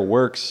satire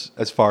works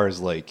as far as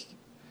like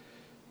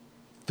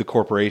the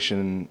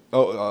corporation,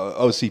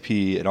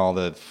 OCP, and all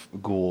the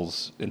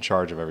ghouls in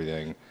charge of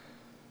everything.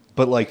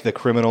 But like the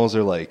criminals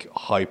are like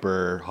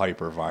hyper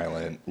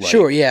violent. Like,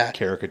 sure, yeah.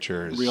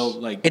 Caricatures. real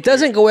like It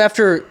doesn't go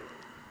after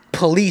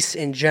police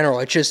in general.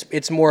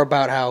 It's more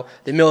about how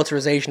the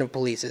militarization of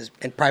police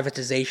and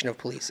privatization of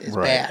police is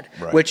bad.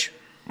 Right. Which,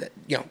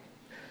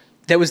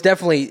 that was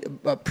definitely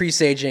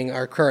presaging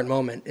our current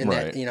moment in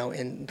that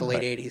in the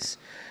late '80s.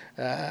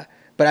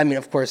 But I mean,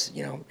 of course,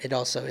 it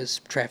also is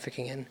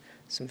trafficking in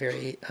some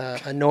very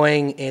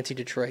annoying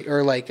anti-Detroit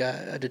or like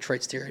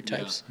Detroit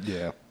stereotypes.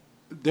 Yeah.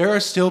 There are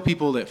still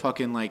people that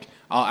fucking like.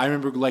 I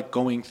remember like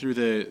going through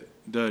the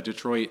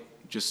Detroit,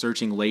 just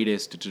searching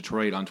latest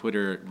Detroit on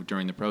Twitter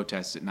during the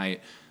protests at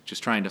night,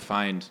 just trying to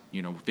find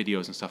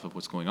videos and stuff of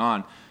what's going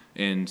on.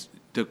 And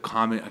the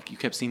comment, you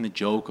kept seeing the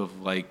joke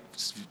of like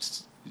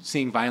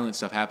seeing violent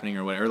stuff happening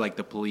or whatever, or like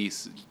the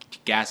police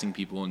gassing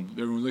people, and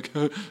everyone's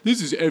like,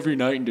 "This is every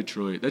night in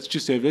Detroit. That's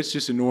just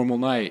a normal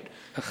night."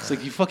 It's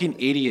like, you fucking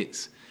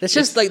idiots. That's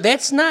just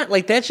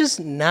that's just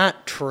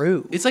not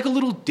true. It's like a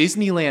little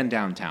Disneyland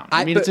downtown.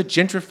 I mean, it's a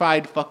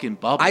gentrified fucking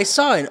bubble. I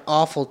saw an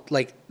awful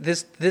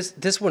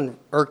this one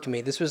irked me.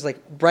 This was like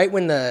right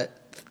when the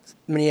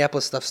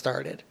Minneapolis stuff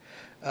started.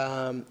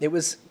 It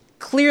was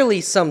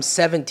clearly some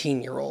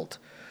 17-year-old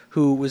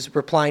who was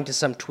replying to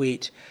some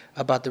tweet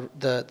about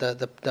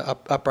the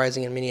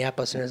uprising in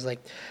Minneapolis, and it was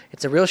like,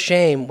 it's a real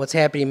shame what's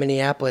happening in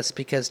Minneapolis,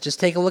 because just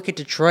take a look at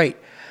Detroit.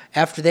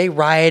 After they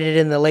rioted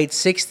in the late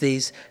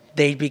 60s,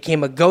 they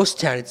became a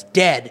ghost town. It's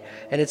dead.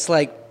 And it's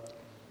like,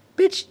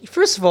 bitch,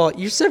 first of all,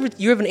 you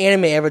have an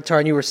anime avatar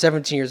and you were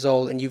 17 years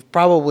old, and you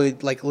probably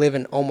like live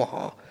in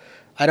Omaha.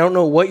 I don't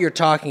know what you're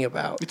talking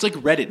about. It's like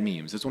Reddit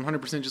memes. It's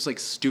 100% just like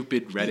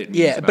stupid Reddit memes.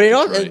 Yeah,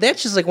 but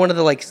that's just like one of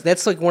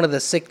the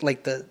sick,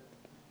 like the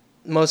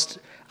most.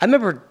 I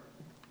remember,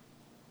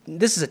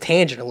 this is a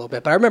tangent a little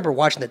bit, but I remember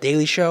watching The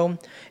Daily Show,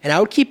 and I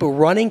would keep a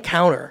running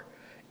counter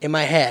in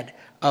my head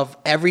of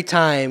every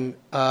time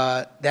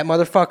that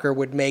motherfucker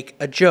would make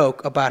a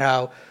joke about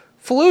how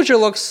Fallujah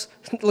looks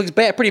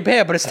bad, pretty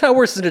bad, but it's not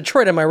worse than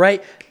Detroit, am I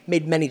right?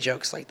 made many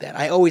jokes like that.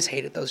 I always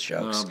hated those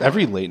jokes.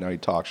 Every late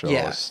night talk show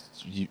Yeah. has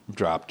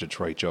dropped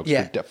Detroit jokes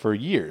Yeah. for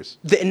years.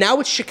 Now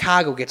it's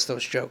Chicago gets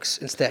those jokes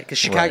instead because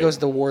Chicago's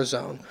the war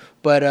zone.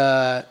 But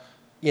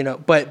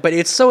but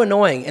it's so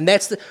annoying, and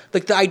that's the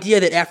idea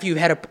that after you've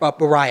had a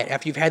riot,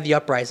 after you've had the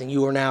uprising,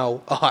 you are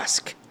now a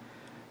husk.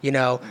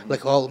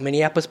 Like, oh,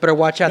 Minneapolis better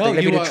watch out. No,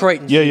 They're going to be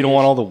Detroit. Yeah, you don't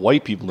want all the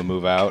white people to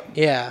move out.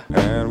 Yeah.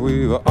 And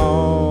we've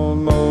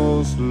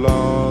almost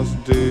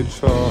lost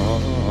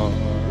Detroit.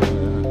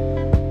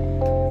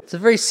 It's a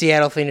very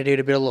Seattle thing to do,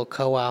 to build a little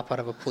co-op out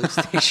of a police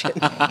station.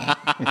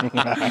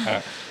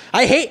 I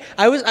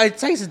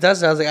texted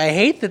Dustin, I was like, I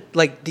hate that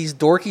like these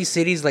dorky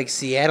cities like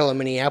Seattle and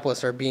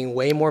Minneapolis are being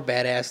way more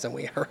badass than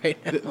we are right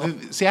now.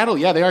 Seattle,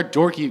 yeah, they are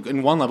dorky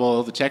in one level,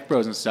 all the tech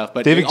bros and stuff,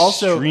 but They have they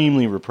also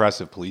extremely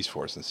repressive police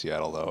force in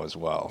Seattle, though, as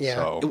well. Yeah.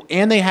 So.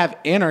 and they have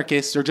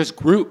anarchists or just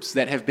groups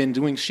that have been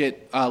doing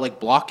shit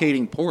like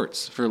blockading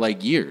ports for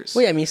like years.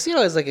 Well, yeah, I mean,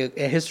 Seattle has like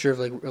a history of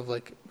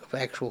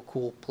actual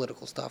cool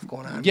political stuff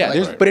going on. Yeah,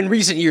 Like, but in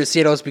recent years,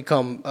 Seattle has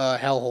become a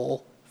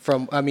hellhole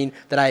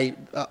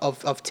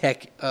of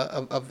tech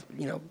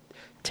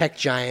tech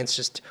giants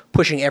just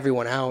pushing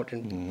everyone out.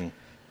 And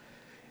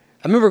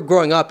I remember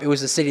growing up, it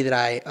was a city that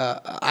I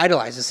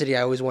idolized, a city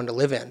I always wanted to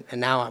live in, and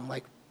now I'm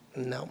like,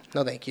 no,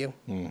 thank you.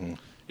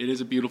 It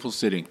is a beautiful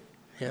city.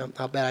 Yeah,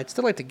 not bad. I'd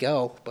still like to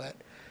go, but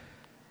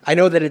I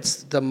know that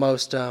it's the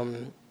most, at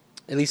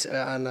least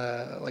on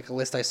a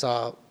list I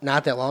saw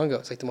not that long ago.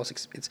 It's like the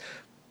most.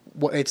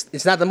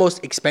 It's not the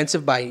most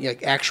expensive by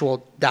like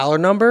actual dollar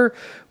number,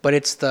 but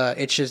it's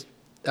just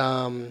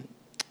the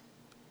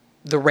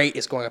rate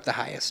is going up the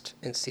highest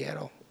in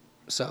Seattle.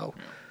 So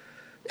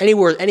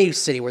any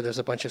city where there's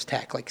a bunch of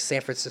tech, like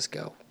San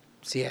Francisco,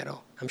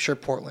 Seattle, I'm sure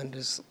Portland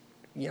is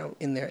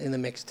in the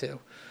mix too.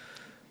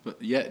 But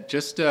yeah,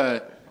 just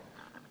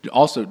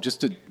also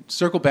just to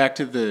circle back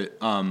to the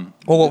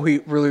what we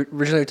really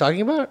originally were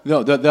talking about?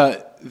 No,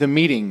 the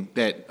meeting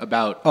that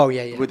about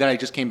that I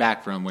just came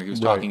back from, where he was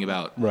talking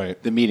about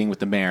the meeting with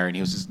the mayor, and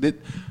he was just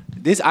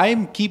this.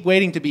 I keep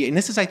waiting to be, and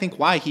this is I think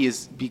why he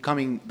is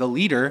becoming the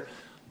leader,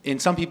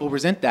 and some people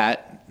resent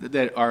that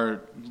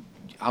are.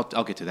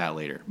 I'll get to that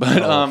later, but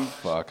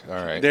fuck, all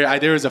right.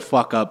 There was a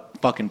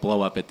fucking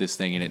blow up at this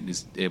thing,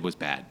 and it was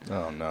bad.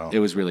 Oh no, it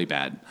was really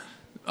bad.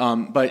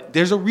 But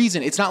there's a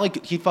reason. It's not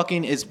like he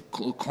fucking is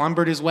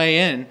clumbered his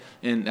way in,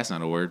 and that's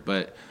not a word,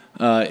 but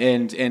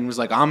and was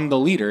like, I'm the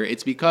leader.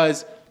 It's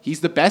because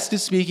he's the best at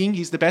speaking.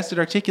 He's the best at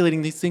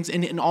articulating these things,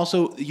 and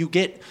also you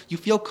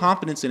feel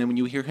confidence in him when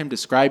you hear him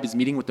describe his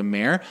meeting with the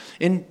mayor,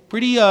 and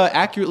pretty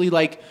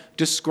accurately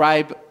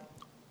describe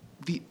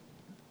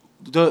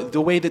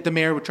the way that the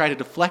mayor would try to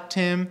deflect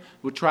him,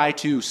 would try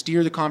to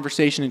steer the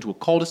conversation into a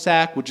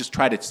cul-de-sac, would just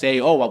try to say,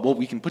 oh, well,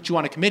 we can put you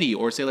on a committee,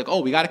 or say like,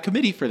 oh, we got a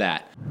committee for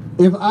that.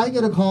 If I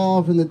get a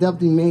call from the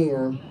deputy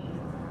mayor,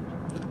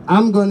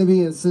 I'm going to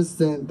be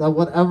insistent that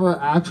whatever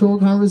actual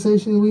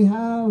conversation we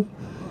have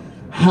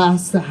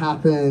has to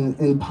happen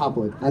in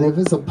public. And if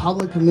it's a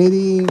public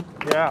committee,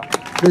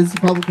 it's a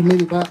public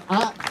committee. But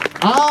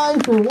I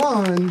for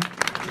one,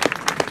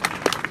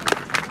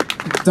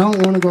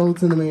 don't want to go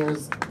to the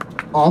mayor's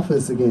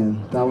office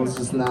again. That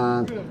was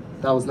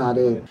not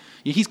it.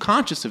 He's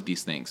conscious of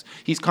these things.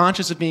 He's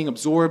conscious of being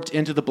absorbed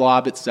into the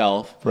blob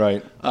itself.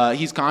 Right.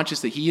 He's conscious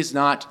that he is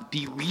not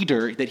the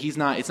leader, that he's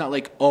not, it's not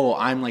like, oh,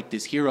 I'm like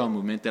this hero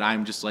movement, that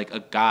I'm just like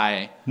a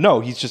guy. No,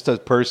 he's just a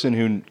person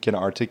who can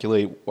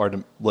articulate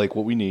like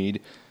what we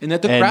need. And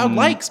that the crowd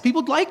likes.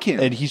 People like him.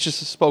 And he's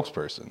just a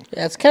spokesperson.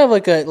 Yeah, it's kind of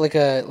like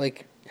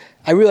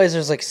I realize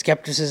there's like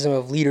skepticism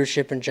of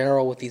leadership in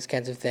general with these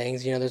kinds of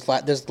things. There's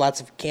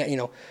lots of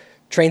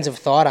trains of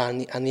thought on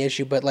the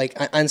issue, but like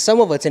on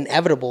some of it's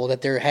inevitable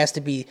that there has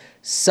to be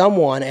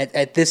someone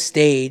at this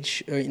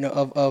stage,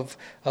 of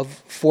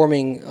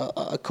forming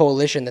a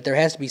coalition, that there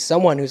has to be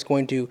someone who's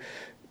going to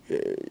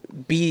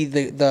be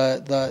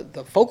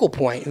the focal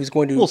point, who's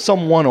going to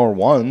someone or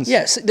ones.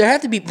 Yes, there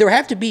have to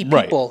be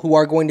people who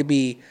are going to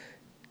be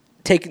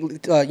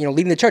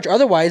leading the charge.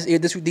 Otherwise,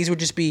 these would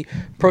just be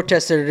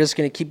protests that are just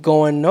going to keep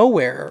going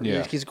nowhere.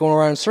 Yeah. Keep going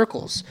around in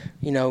circles,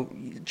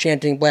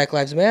 chanting Black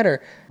Lives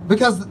Matter.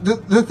 Because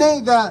the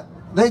thing that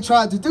they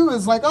tried to do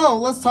is like, oh,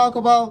 let's talk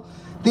about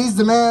these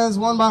demands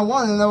one by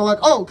one. And they were like,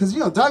 oh, because,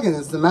 Duggan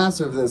is the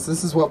master of this.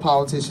 This is what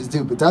politicians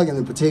do, but Duggan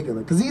in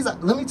particular. Because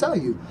let me tell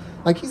you,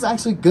 like, he's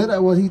actually good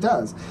at what he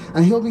does.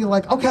 And he'll be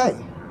like, okay,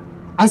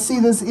 I see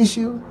this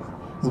issue.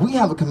 We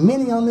have a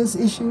committee on this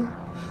issue.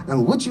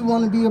 And would you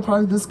want to be a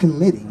part of this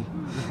committee?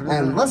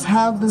 And let's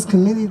have this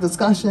committee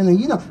discussion. And,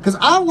 because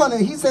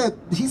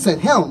he said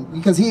him,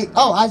 because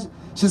I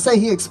should say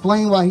he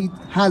explained why he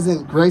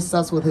hasn't graced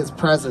us with his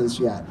presence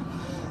yet.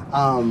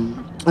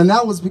 And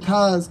that was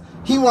because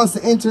he wants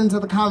to enter into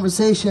the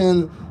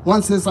conversation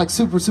once it's like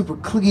super, super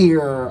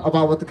clear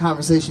about what the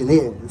conversation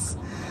is.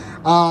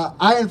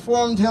 I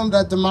informed him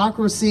that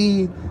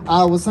democracy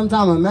was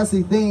sometimes a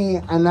messy thing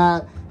and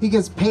that he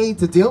gets paid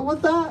to deal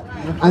with that.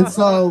 And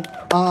so,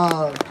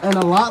 and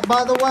a lot,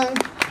 by the way.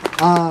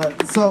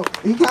 So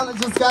he kind of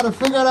just got to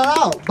figure that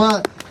out.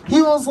 But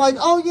he was like,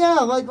 oh yeah,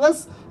 like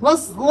let's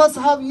let's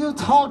have you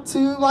talk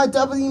to my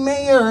deputy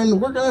mayor,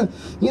 and we're gonna,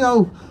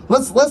 so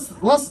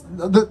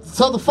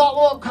the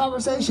follow-up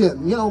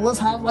conversation, let's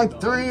have like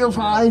 3 or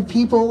 5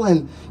 people,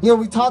 and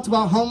we talked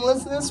about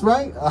homelessness,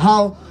 right?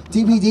 How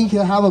DPD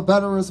can have a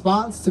better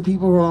response to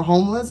people who are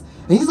homeless,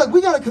 and he's like,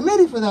 we got a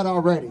committee for that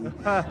already,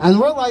 and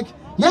we're like,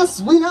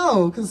 yes, we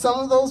know, because some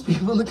of those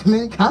people in the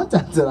committee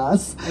contacted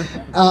us,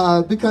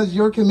 because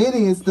your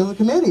committee is still a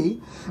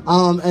committee,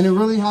 and it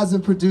really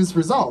hasn't produced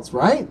results,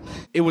 right?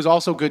 It was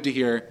also good to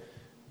hear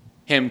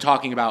him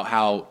talking about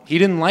how he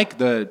didn't like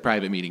the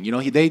private meeting.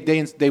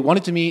 They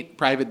wanted to meet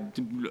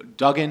private.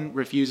 Duggan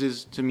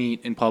refuses to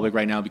meet in public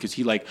right now because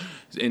he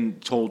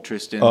told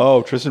Tristan.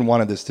 Oh, Tristan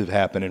wanted this to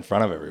happen in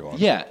front of everyone.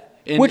 Yeah,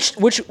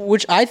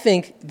 which I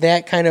think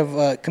that kind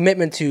of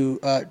commitment to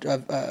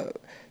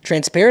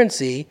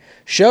transparency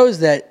shows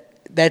that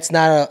that's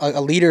not a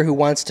leader who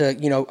wants to,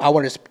 I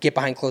want to get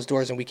behind closed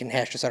doors and we can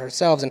hash this out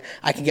ourselves and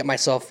I can get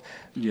myself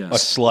a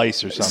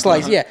slice or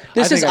something. Yeah.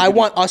 I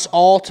want us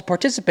all to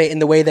participate in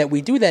the way that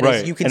we do that. Right.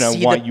 Is you can and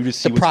see I want you to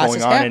see the what's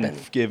process going on happen.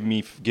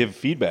 and give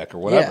feedback or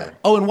whatever. Yeah.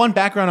 Oh, and one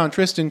background on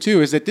Tristan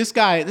too is that this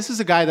is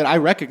a guy that I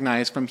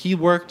recognize from, he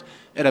worked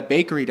at a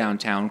bakery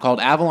downtown called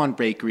Avalon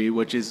Bakery,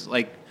 which is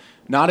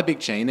not a big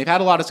chain. They've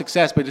had a lot of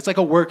success, but it's like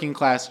a working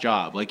class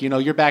job.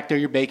 You're back there,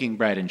 you're baking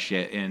bread and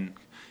shit. And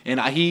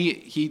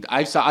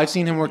I've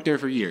seen him work there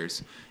for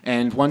years.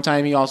 And one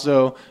time he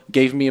also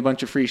gave me a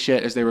bunch of free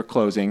shit as they were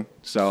closing.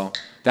 So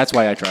that's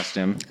why I trust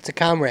him. It's a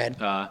comrade.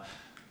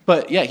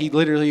 But yeah, he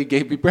literally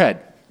gave me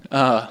bread.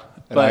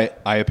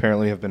 I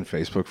apparently have been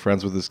Facebook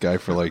friends with this guy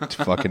for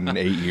fucking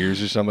 8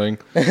 years or something.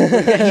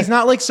 Yeah, he's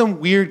not like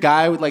some weird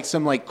guy with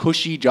some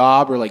cushy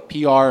job or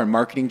PR and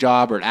marketing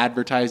job or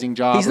advertising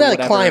job. He's not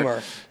a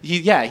climber.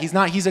 He's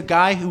not. He's a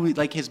guy who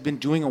has been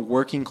doing a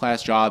working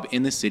class job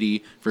in the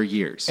city for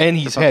years. And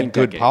he's had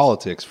good decades.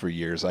 politics for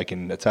years. I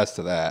can attest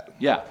to that.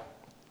 Yeah.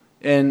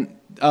 And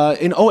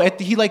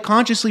he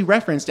consciously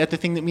referenced at the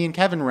thing that me and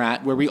Kevin were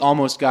at, where we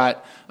almost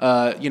got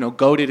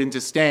goaded into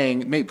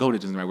staying. Maybe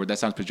goaded isn't the right word. That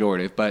sounds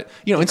pejorative, but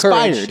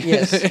inspired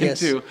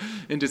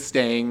into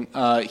staying.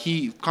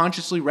 He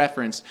consciously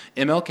referenced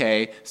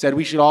MLK, said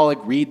we should all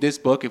read this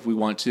book if we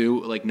want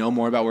to know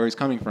more about where he's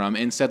coming from,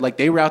 and said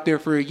they were out there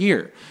for a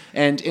year,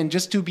 and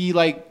just to be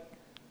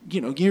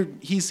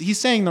he's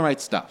saying the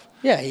right stuff.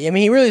 Yeah, I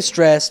mean he really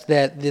stressed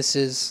that this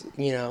is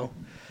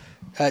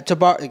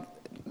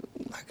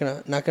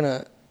Not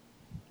gonna.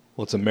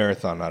 Well, it's a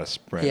marathon, not a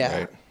sprint,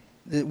 right?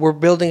 We're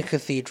building a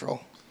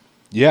cathedral.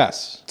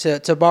 Yes.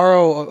 To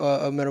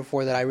borrow a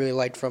metaphor that I really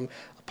liked from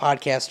a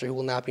podcaster who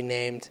will not be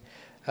named.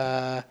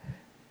 That's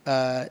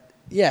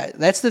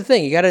the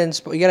thing. You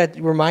gotta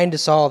remind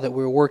us all that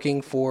we're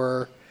working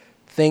for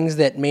things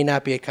that may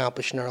not be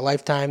accomplished in our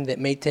lifetime. That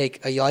may take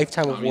a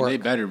lifetime of work. They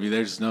better be.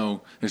 There's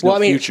no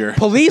future.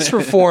 Police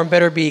reform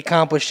better be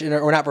accomplished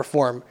or not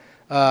reform.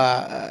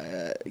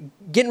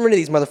 Getting rid of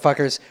these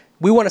motherfuckers,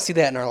 we want to see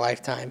that in our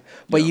lifetime.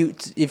 But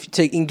if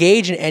to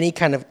engage in any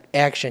kind of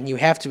action, you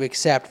have to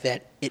accept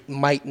that it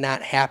might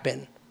not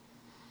happen.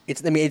 You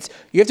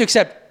have to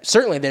accept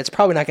certainly that it's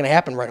probably not going to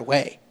happen right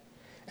away,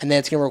 and that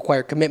it's going to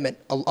require commitment,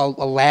 a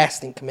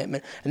lasting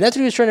commitment. And that's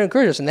what he was trying to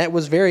encourage us. And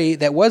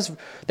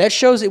that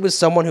shows it was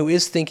someone who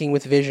is thinking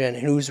with vision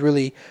and who's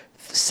really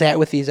sat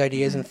with these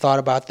ideas and thought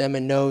about them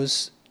and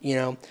knows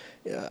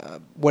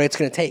what it's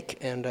going to take,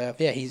 and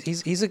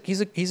he's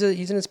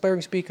an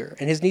inspiring speaker,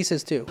 and his niece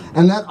is too.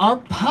 And that our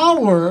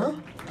power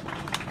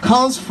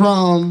comes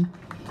from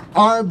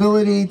our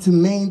ability to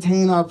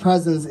maintain our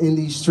presence in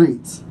these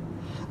streets.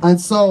 And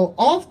so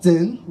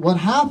often what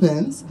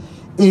happens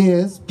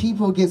is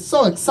people get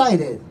so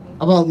excited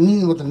about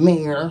meeting with the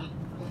mayor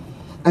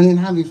and then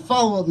having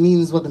follow-up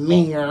meetings with the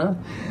mayor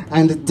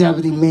and the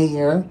deputy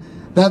mayor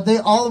that they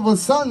all of a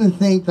sudden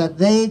think that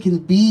they can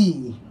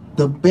be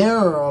the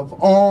bearer of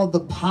all the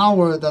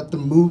power that the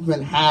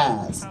movement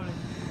has.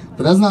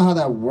 But that's not how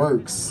that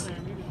works.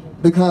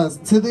 Because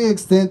to the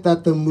extent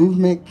that the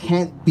movement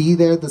can't be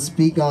there to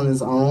speak on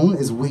its own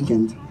is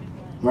weakened,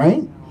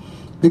 right?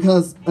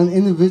 Because an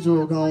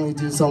individual can only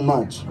do so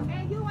much.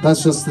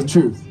 That's just the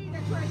truth.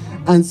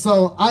 And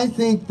so I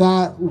think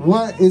that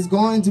what is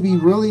going to be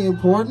really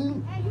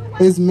important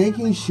is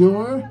making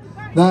sure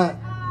that,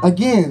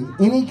 again,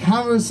 any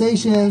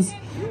conversations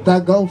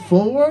that go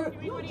forward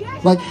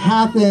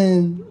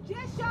happen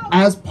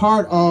as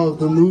part of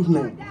the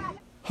movement.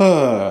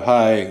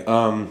 Hi.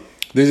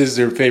 This is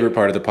your favorite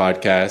part of the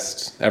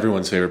podcast,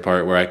 everyone's favorite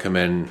part, where I come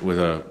in with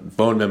a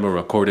phone memo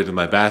recorded in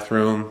my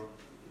bathroom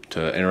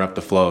to interrupt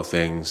the flow of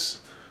things.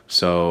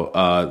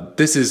 So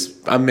this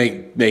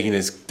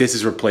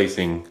is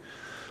replacing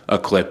a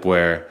clip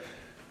where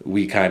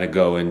we kind of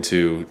go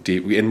into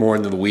more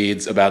into the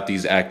weeds about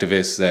these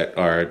activists that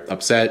are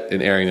upset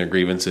and airing their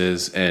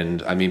grievances.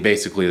 And I mean,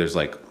 basically, there's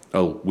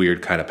a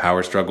weird kind of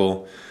power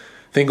struggle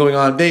thing going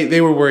on.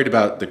 They were worried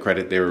about the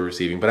credit they were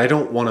receiving, but I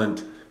don't want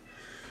to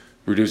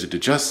reduce it to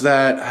just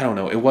that. I don't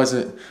know. It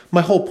wasn't.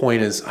 My whole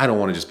point is I don't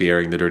want to just be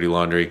airing the dirty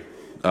laundry.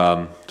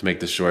 To make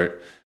this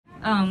short.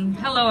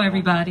 Hello,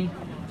 everybody.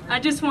 I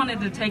just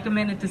wanted to take a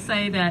minute to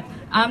say that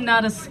I'm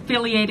not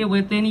affiliated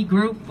with any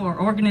group or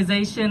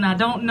organization. I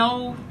don't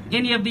know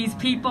any of these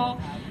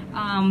people,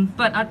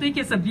 but I think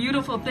it's a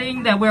beautiful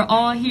thing that we're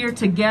all here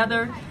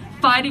together,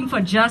 fighting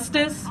for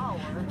justice,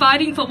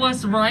 fighting for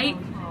what's right.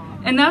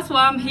 And that's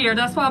why I'm here.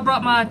 That's why I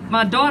brought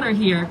my daughter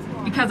here,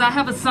 because I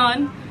have a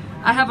son,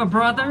 I have a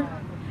brother,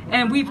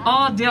 and we've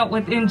all dealt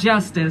with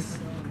injustice.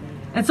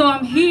 And so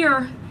I'm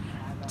here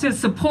to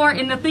support,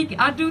 and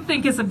I do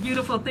think it's a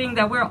beautiful thing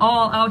that we're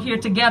all out here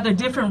together,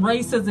 different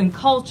races and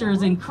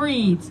cultures and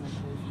creeds.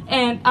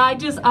 And I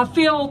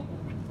feel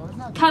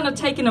kind of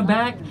taken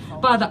aback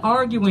by the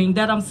arguing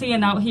that I'm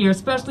seeing out here,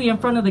 especially in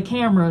front of the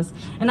cameras.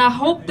 And I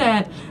hope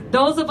that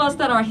those of us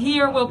that are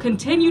here will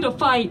continue to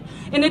fight.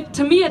 And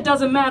to me, it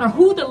doesn't matter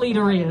who the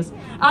leader is.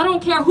 I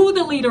don't care who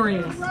the leader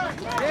is.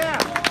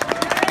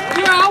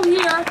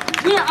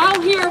 We're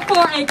out here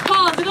for a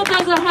cause. It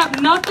doesn't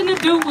have nothing to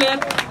do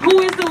with who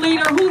is the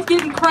leader, who's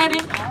getting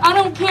credit. I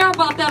don't care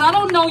about that. I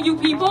don't know you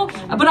people,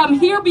 but I'm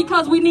here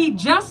because we need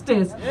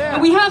justice.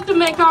 And we have to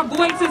make our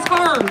voices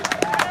heard.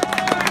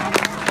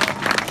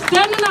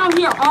 Standing out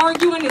here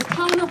arguing is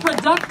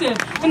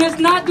counterproductive, and it's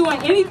not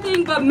doing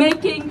anything but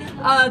making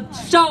a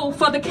show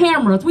for the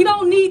cameras. We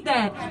don't need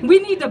that. We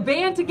need to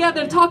band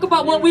together and talk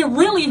about what we're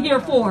really here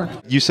for.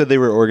 You said they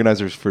were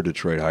organizers for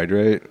Detroit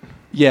Hydrate?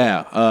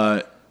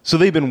 Yeah. So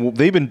they've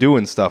been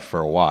doing stuff for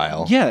a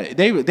while. Yeah,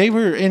 they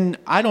were in.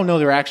 I don't know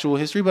their actual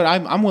history, but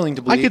I'm willing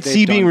to believe. I could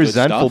see being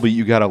resentful, but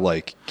you gotta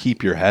like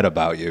keep your head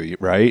about you,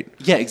 right?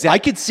 Yeah, exactly. I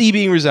could see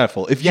being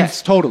resentful if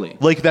yes, totally.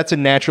 Like that's a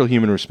natural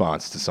human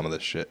response to some of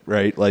this shit,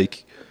 right?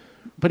 Like,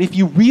 but if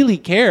you really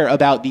care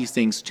about these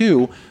things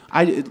too,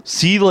 I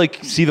see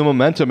the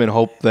momentum and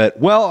hope that.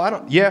 Well, I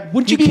don't. Yeah,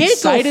 wouldn't you be can't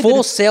excited go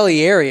full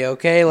Salieri,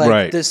 okay? Like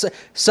right. this,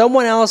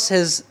 someone else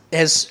has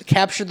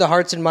captured the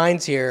hearts and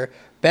minds here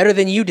better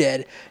than you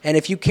did. And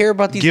if you care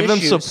about these issues,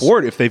 issues... Give them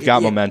support if they've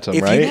got momentum,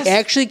 if right? If you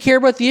actually care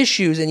about the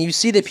issues and you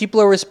see that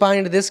people are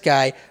responding to this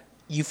guy,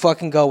 you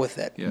fucking go with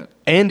it. Yeah.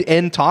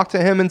 And talk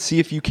to him and see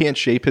if you can't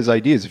shape his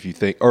ideas if you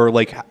think... Or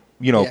like,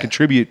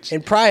 contribute...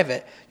 In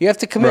private. You have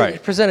to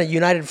present a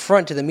united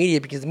front to the media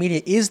because the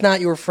media is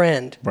not your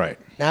friend. Right.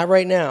 Not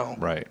right now.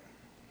 Right.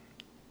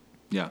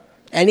 Yeah.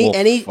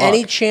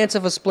 Any chance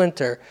of a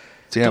splinter...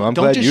 Damn, I'm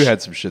glad you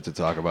had some shit to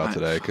talk about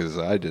today because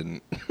I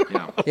didn't.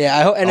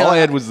 Yeah, all I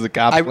had was the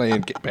cops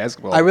playing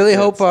basketball. I really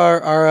hope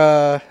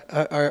our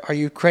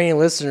Ukrainian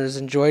listeners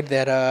enjoyed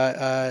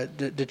that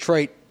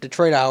Detroit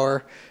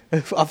hour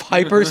of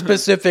hyper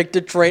specific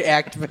Detroit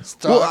activist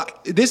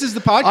talk. Well, this is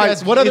the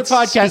podcast. What other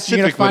podcast are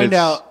you going to find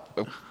out?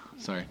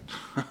 Sorry.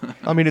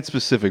 I mean, it's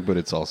specific, but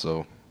it's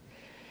also.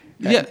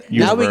 Yeah.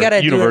 Now we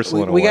gotta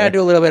universal. We gotta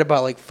do a little bit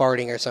about like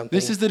farting or something.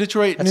 This is the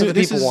Detroit. That's what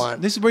people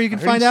want. This is where you can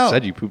I find out.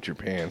 Said you pooped your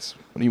pants.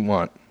 What do you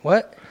want?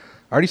 What?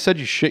 I already said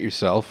you shit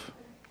yourself.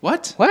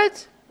 What?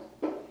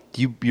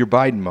 Your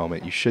Biden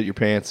moment. You shit your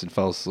pants and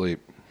fell asleep.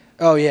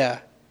 Oh yeah.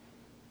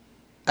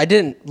 I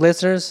didn't,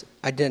 listeners.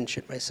 I didn't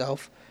shit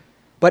myself.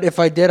 But if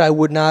I did, I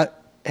would not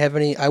have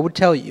any. I would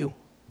tell you.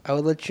 I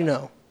would let you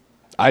know.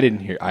 I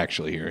didn't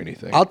actually hear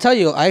anything. I'll tell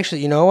you.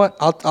 You know what?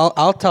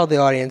 I'll tell the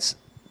audience.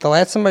 The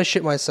last time I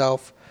shit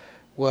myself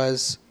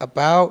was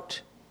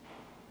about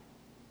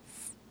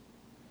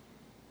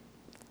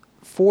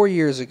 4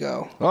 years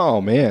ago. Oh,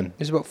 man. It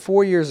was about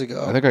 4 years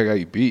ago. I think I got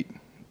you beat.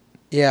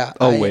 Yeah.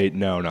 Oh, wait.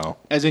 No.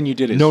 As in you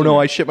did it. No,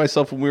 I shit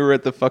myself when we were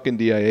at the fucking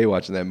DIA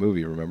watching that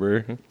movie,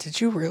 remember?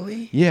 Did you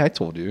really? Yeah, I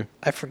told you.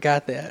 I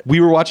forgot that. We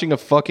were watching a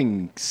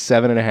fucking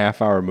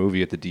 7.5-hour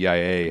movie at the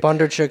DIA.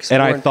 Bondarchuk's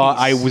and I thought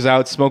I was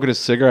out smoking a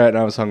cigarette and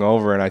I was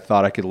hungover and I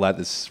thought I could let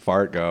this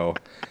fart go.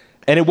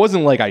 And it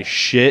wasn't like I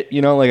shit,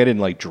 like I didn't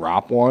like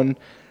drop one.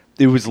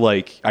 It was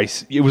like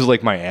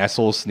my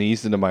asshole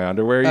sneezed into my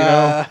underwear,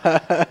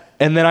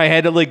 And then I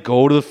had to like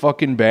go to the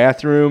fucking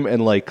bathroom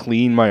and like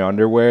clean my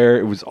underwear.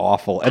 It was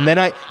awful. And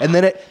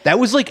then that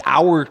was like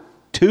hour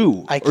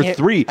 2 or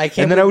 3.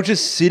 And then I was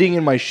just sitting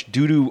in my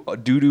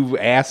doo-doo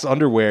ass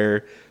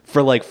underwear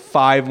for like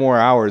 5 more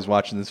hours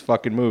watching this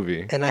fucking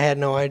movie. And I had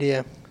no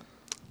idea.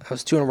 I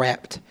was too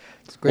enwrapped.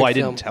 I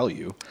didn't tell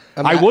you.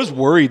 I was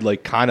worried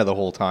like kind of the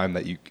whole time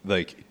that you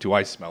like, do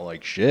I smell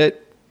like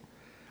shit?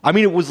 I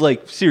mean, it was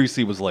like,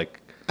 seriously, it was like,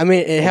 I mean,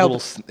 it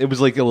helps. It was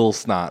like a little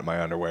snot in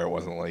my underwear. It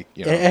wasn't like,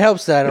 It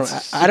helps that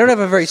I don't have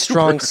a very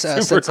strong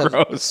sense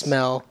of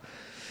smell.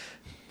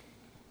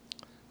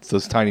 It's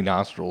those tiny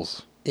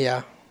nostrils.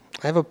 Yeah.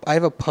 I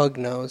have a pug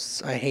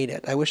nose. I hate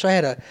it. I wish I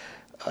had a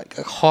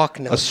hawk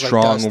nose. A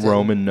strong like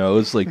Roman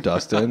nose like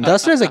Dustin.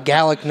 Dustin has a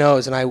Gallic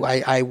nose, and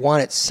I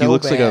want it so bad. He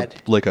looks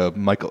like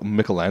a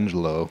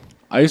Michelangelo.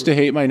 I used to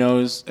hate my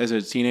nose as a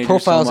teenager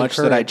so much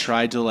that I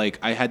tried to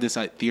I had this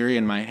theory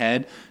in my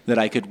head that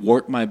I could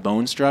warp my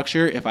bone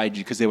structure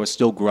because they were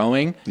still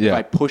growing. Yeah. If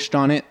I pushed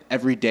on it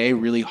every day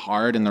really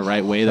hard in the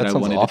right way that I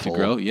wanted it to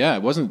grow. Yeah,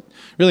 it wasn't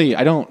really.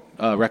 I don't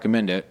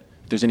recommend it.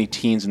 If there's any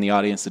teens in the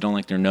audience that don't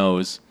like their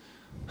nose,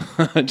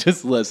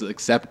 just let's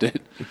accept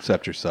it.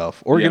 Accept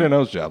yourself, or get a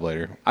nose job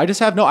later. I just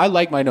have I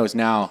like my nose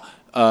now,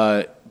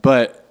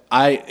 but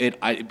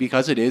I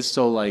because it is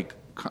so like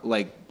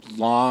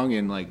long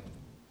and like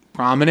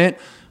prominent,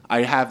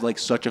 I have like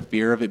such a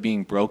fear of it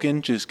being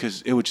broken, just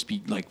because it would just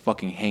be like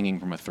fucking hanging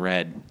from a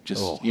thread,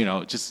 just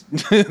just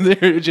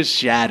they're just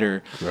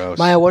shatter. Gross.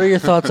 Maya, what are your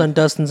thoughts on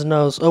Dustin's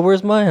nose? Oh,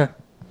 where's Maya?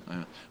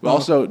 Well,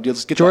 also,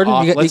 let's get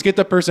Jordan, let's get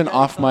the person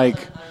off mic.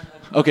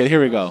 Okay,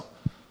 here we go.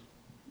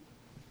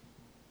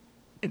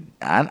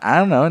 I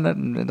don't know.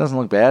 It doesn't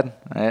look bad.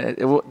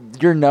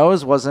 Your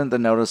nose wasn't the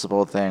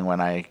noticeable thing when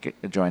I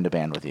joined a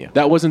band with you.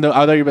 That wasn't the.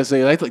 I thought you were about to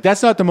say like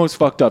that's not the most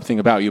fucked up thing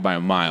about you by a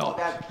mile.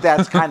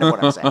 That's kind of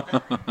what I'm saying.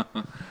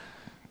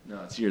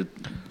 No, it's your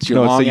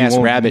long ass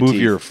rabbit move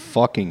teeth. your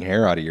fucking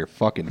hair out of your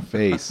fucking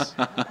face.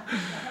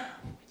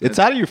 It's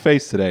out of your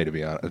face today,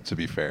 to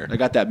be fair. I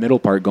got that middle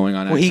part going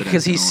on. Well,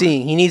 because he's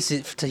seeing. He needs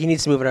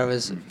to move it out of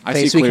his I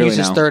face see so he can use clearly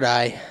his now. third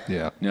eye.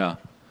 Yeah. Yeah.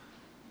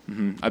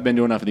 I've been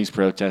to enough of these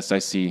protests. I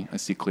see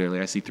clearly.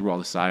 I see through all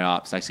the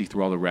psyops. I see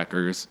through all the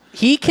wreckers.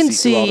 He can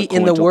through all see,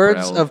 in the COINTELPRO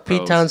words of Pete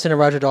pros. Townsend and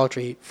Roger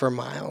Daltrey, for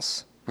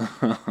miles.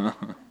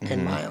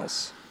 And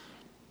miles.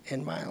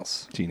 And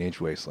miles.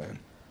 Teenage Wasteland.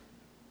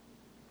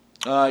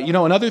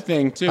 Another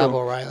thing, too, Bob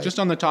O'Reilly. just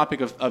on the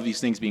topic of these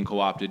things being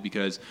co-opted,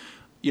 because,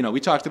 we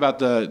talked about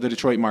the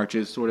Detroit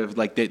marches, sort of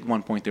like at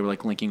one point they were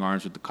like linking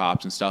arms with the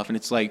cops and stuff. And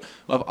it's like,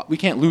 well, we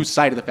can't lose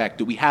sight of the fact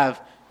that we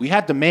have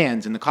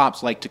demands, and the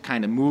cops like to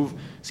kind of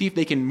see if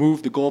they can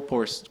move the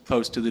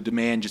goalpost to the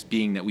demand just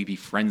being that we be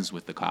friends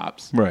with the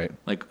cops. Right.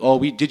 Like,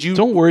 did you?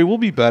 Don't worry, we'll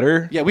be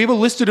better. Yeah, we have a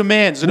list of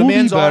demands. The We'll be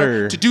demands are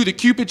better. to do the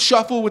Cupid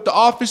Shuffle with the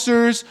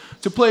officers,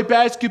 to play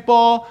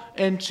basketball,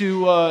 and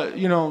to, I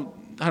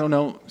don't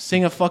know,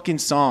 sing a fucking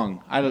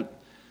song.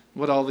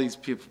 What all these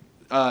people,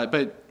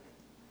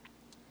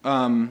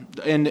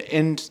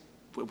 and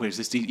where's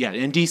this? Yeah,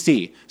 in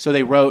DC. So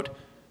they wrote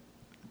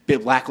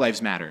Black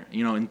Lives Matter,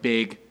 in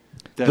big.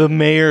 The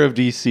mayor of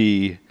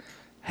D.C.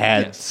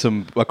 had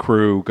a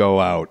crew go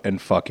out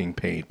and fucking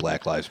paint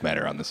Black Lives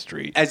Matter on the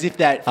street. As if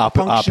that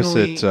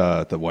functionally,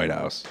 opposite the White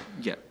House.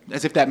 Yeah,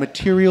 as if that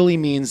materially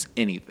means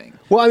anything.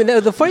 Well, I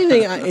mean, the funny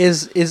thing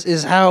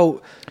is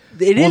how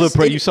it is.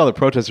 You saw the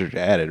protesters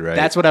added, right?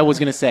 That's what I was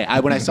gonna say.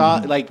 When I saw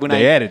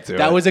they added to it.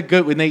 That was a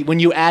good when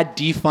you add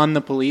defund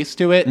the police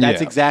to it.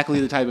 That's Yeah. exactly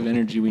the type of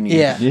energy we need.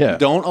 Yeah.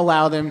 Don't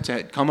allow them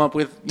to come up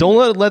with.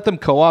 Don't let them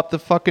co-opt the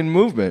fucking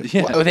movement.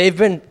 Yeah. Well, they've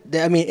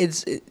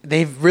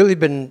really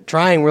been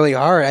trying really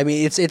hard. I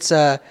mean, it's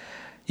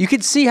you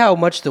could see how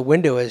much the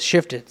window has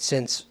shifted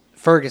since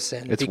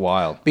Ferguson. It's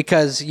wild.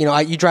 Because,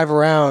 you drive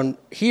around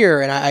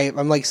here and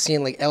I'm like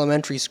seeing like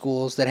elementary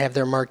schools that have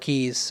their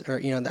marquees or,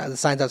 the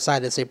signs outside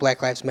that say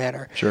Black Lives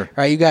Matter. Sure.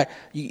 Right. You got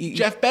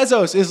Jeff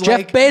Bezos is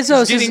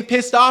getting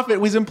pissed off at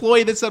his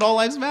employee that said all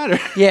lives matter.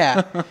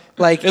 Yeah.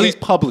 Like at least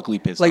publicly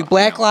pissed off. Like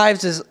Black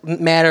Lives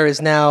Matter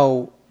is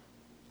now.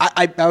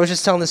 I was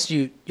just telling this to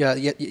you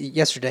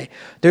yesterday.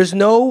 There's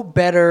no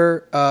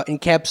better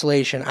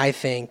encapsulation, I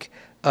think,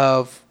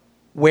 of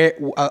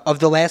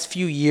the last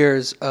few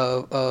years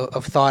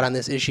of thought on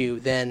this issue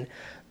than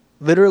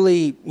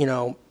literally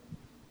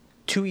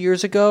 2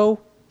 years ago,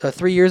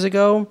 3 years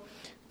ago,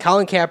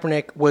 Colin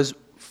Kaepernick was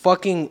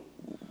fucking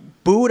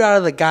booed out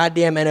of the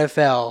goddamn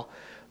NFL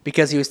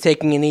because he was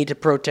taking a knee to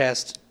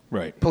protest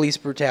police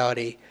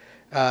brutality,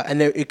 and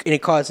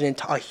it caused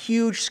a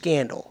huge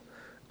scandal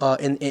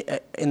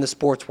in the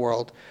sports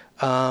world,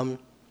 and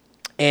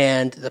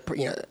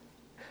a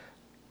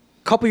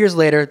couple years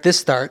later, this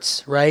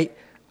starts right.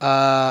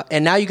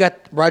 And now you got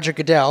Roger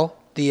Goodell,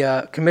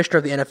 the commissioner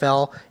of the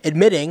NFL,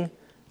 admitting,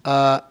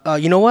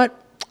 you know what?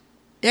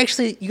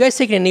 Actually, you guys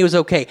taking a knee was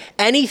okay.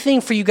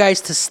 Anything for you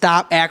guys to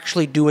stop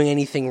actually doing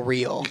anything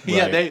real.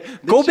 Yeah, they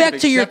go should back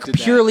have to your accepted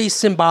that. purely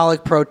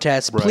symbolic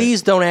protests. Right.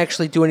 Please don't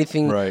actually do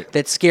anything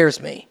that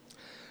scares me.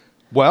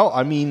 Well,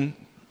 I mean,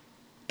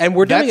 and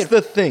we're doing that's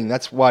the thing.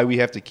 That's why we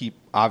have to keep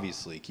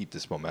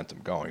this momentum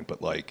going.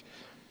 But like,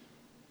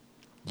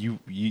 you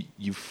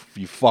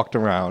fucked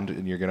around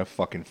and you're gonna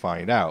fucking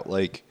find out.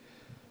 Like,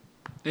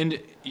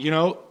 and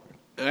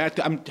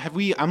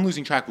I'm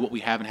losing track of what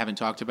we have and haven't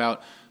talked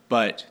about.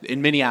 But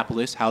in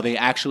Minneapolis, how the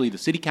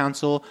city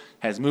council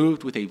has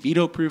moved with a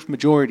veto-proof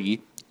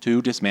majority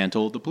to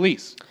dismantle the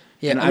police.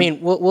 Yeah, And I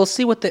mean, we'll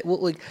see what that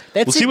We'll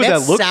see what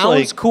that looks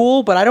sounds like.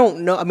 cool, but I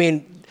don't know. I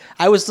mean,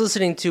 I was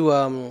listening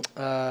to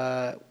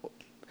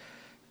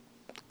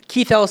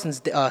Keith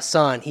Ellison's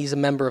son. He's a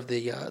member of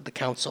the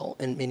council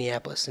in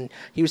Minneapolis, and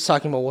he was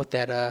talking about what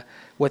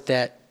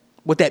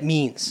that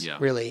means,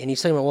 really. And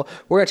he's talking about, well,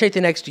 we're going to take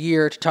the next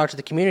year to talk to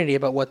the community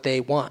about what they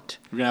want.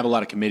 We're going to have a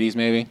lot of committees,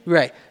 maybe.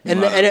 Right.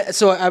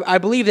 So I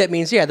believe that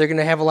means, they're going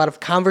to have a lot of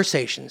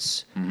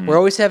conversations. Mhm. We're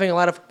always having a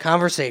lot of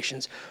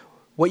conversations.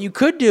 What you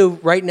could do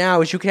right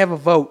now is you could have a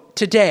vote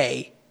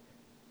today.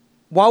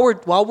 While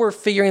we're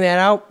figuring that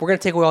out, we're going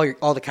to take away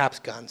all the cops'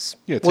 guns.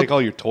 Yeah, take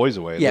all your toys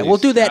away. Yeah, we'll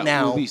do that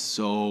now. That would be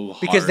so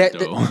hard, because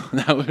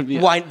that would be...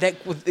 Why?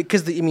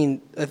 Because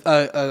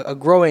a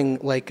growing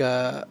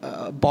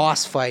a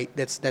boss fight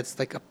that's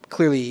like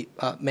clearly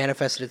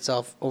manifested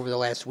itself over the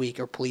last week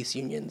are police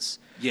unions.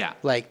 Yeah.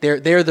 Like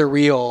they're the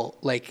real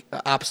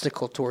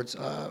obstacle towards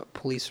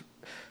police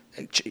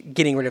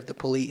getting rid of the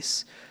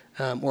police.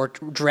 or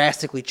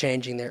drastically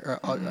changing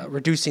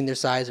reducing their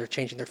size or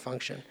changing their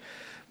function.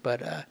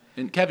 But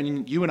and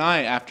Kevin, you and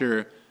I,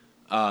 after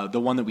the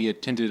one that we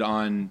attended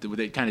on,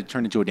 that kind of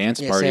turned into a dance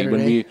party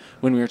Saturday.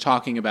 when we were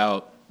talking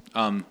about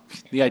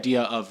the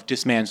idea of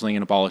dismantling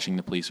and abolishing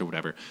the police or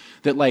whatever,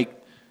 that like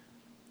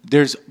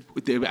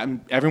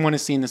everyone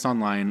has seen this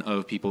online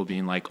of people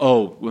being like,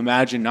 oh,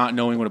 imagine not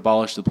knowing what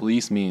abolish the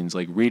police means.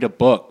 Like, read a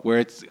book. Where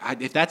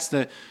if that's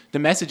the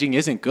messaging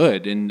isn't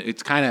good, and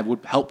it's kind of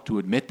would help to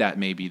admit that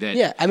maybe that.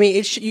 Yeah, I mean,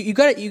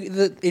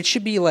 it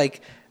should be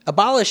like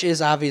abolish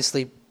is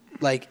obviously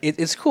like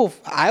it's cool.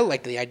 I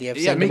like the idea of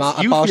saying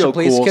abolish the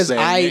police because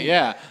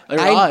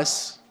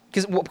us.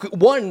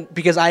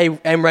 Because I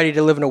am ready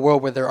to live in a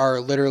world where there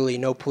are literally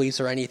no police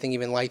or anything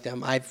even like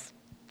them. I've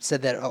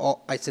said that.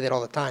 I say that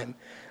all the time.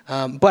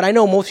 But I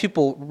know most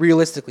people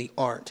realistically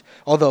aren't.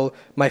 Although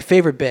my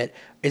favorite bit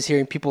is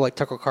hearing people like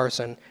Tucker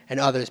Carlson and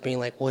others being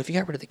like, well, if you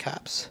got rid of the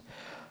cops,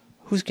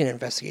 who's going to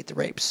investigate the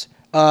rapes?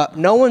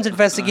 No one's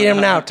investigating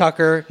them now,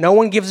 Tucker. No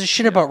one gives a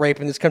shit about rape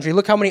in this country.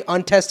 Look how many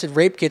untested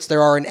rape kits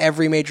there are in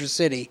every major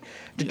city.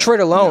 Detroit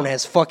alone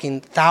has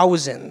fucking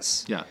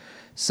thousands. Yeah.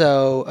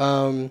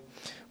 So,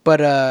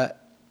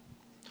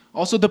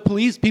 also the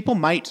police, people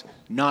might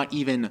not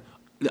even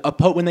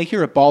when they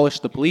hear abolish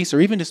the police or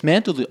even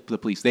dismantle the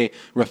police, they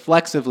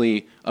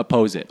reflexively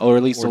oppose it, or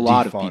at least or a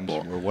lot of defund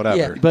people or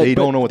whatever. Yeah. They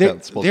don't know what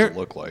that's supposed to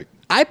look like.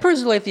 I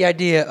personally like the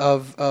idea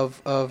of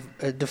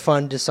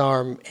defund,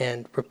 disarm,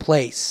 and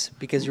replace,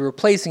 because you're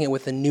replacing it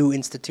with a new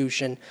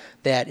institution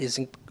that is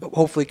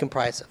hopefully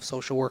comprised of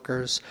social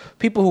workers,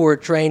 people who are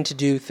trained to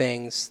do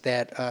things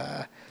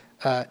that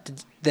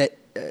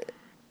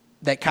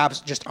cops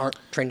just aren't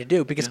trained to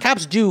do. Because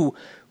cops do.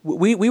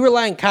 We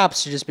rely on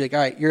cops to just be like, all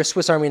right, you're a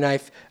Swiss Army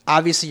knife.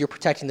 Obviously, you're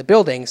protecting the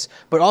buildings,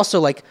 but also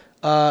like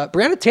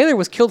Breonna Taylor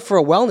was killed for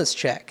a wellness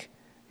check.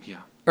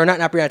 Or not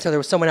Breonna Taylor, it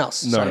was someone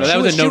else. No, that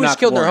was a she was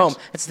killed in her home.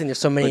 warrant. That's the thing. There's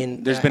so many.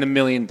 There's been a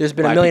million. There's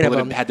been a million of people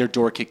them that have had their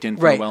door kicked in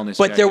for right. a wellness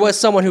But check. there was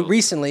someone who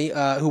recently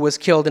who was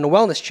killed in a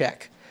wellness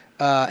check,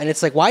 and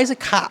it's like, why is a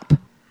cop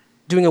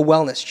doing a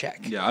wellness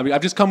check? Yeah, I mean,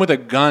 I've just come with a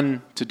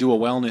gun to do a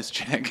wellness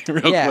check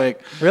real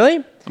quick. Really?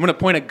 I'm gonna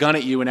point a gun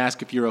at you and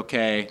ask if you're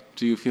okay.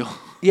 Do you feel?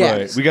 Yeah.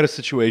 Right. We got a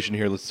situation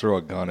here. Let's throw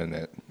a gun in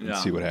it and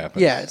see what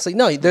happens. Yeah, it's like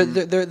no,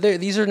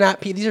 these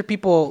are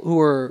people who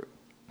are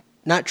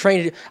not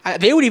trained.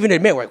 They would even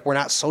admit we're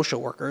not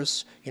social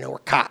workers. We're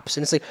cops,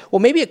 and it's like, well,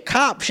 maybe a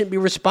cop shouldn't be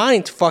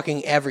responding to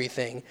fucking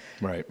everything.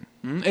 Right.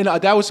 And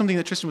that was something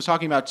that Tristan was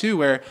talking about too,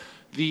 where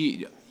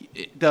the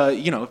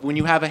when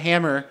you have a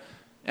hammer,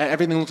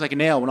 everything looks like a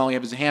nail when all you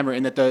have is a hammer,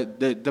 and that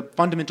the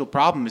fundamental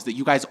problem is that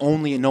you guys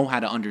only know how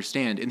to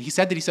understand. And he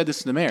said this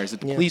to the mayor, is that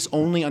the police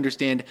only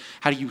understand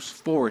how to use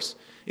force.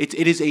 It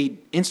is a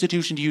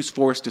institution to use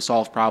force to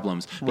solve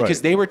problems,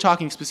 because they were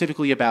talking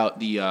specifically about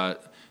the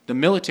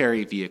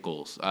military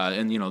vehicles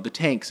and the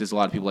tanks, as a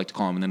lot of people like to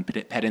call them, and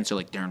then pedants are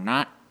like, they're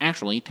not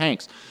actually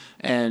tanks.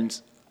 And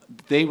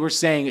they were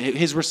saying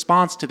his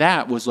response to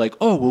that was like,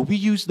 oh, well, we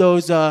use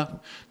those.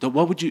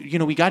 What would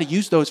we got to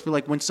use those for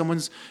like when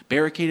someone's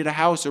barricaded a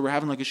house or we're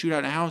having like a shootout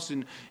in a house.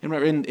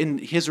 And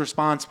his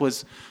response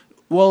was,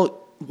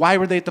 well, why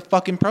were they at the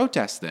fucking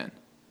protest then?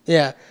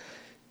 Yeah.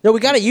 No, we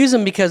got to use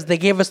them because they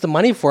gave us the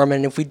money for them,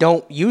 and if we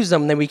don't use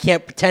them, then we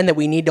can't pretend that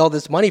we need all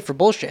this money for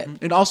bullshit.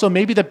 And also,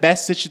 maybe the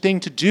best thing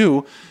to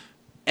do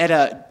in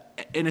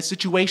a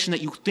situation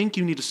that you think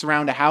you need to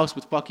surround a house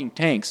with fucking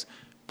tanks,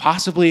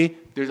 possibly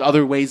there's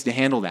other ways to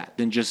handle that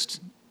than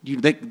just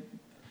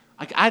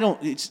I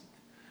don't. It's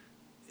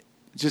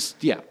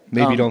just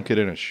Maybe don't get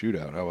in a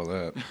shootout. How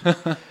about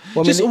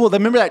that?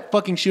 Remember that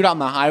fucking shootout on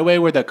the highway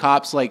where the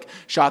cops like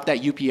shot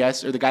that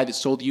UPS or the guy that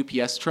sold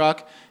the UPS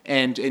truck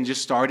and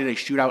just started a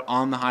shootout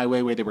on the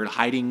highway where they were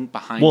hiding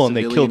behind and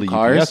they civilian killed the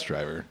cars. UPS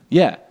driver.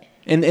 Yeah,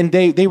 and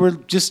they were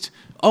just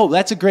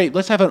that's a great.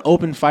 Let's have an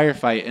open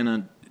firefight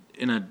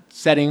in a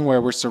setting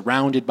where we're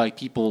surrounded by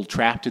people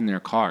trapped in their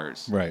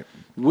cars. Right.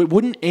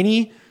 Wouldn't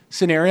any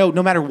scenario,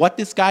 no matter what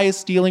this guy is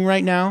stealing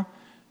right now,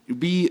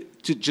 be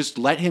to just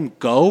let him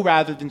go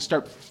rather than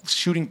start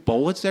shooting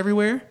bullets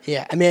everywhere?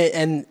 Yeah, I mean,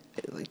 and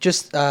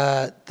just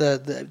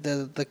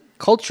the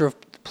culture of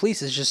the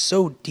police is just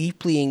so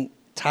deeply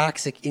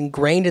toxic,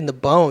 ingrained in the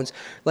bones.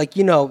 Like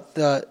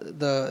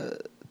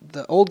the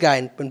old guy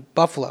in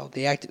Buffalo,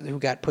 the actor who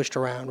got pushed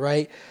around,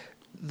 right?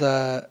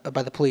 By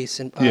the police,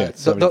 and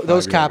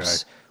those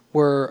cops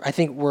were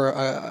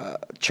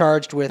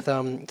charged with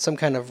some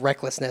kind of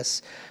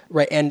recklessness,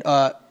 right? And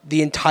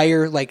the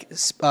entire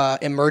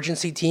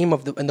emergency team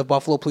in the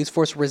Buffalo Police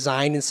Force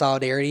resigned in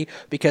solidarity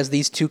because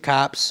these two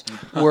cops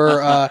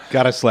were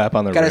got a slap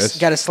on the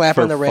wrist. Got a slap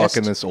on the wrist.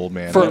 Fucking this old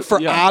man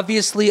for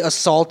obviously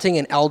assaulting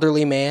an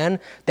elderly man.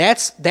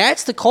 That's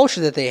the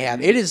culture that they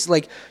have. It is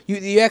like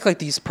you act like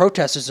these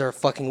protesters are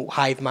fucking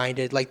hive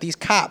minded. Like these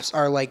cops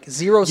are like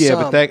zero sum.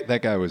 Yeah, but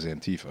that guy was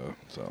Antifa.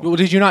 So. Well,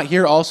 did you not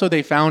hear also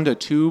they found a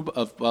tube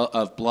of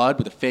blood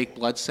with a fake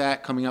blood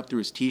sac coming up through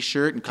his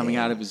T-shirt and coming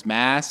out of his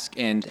mask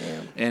and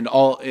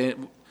all.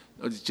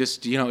 It's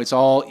just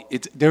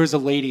it's there was a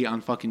lady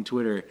on fucking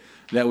Twitter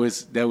that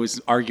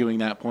was arguing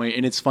that point.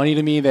 And it's funny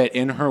to me that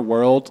in her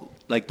world,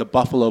 like the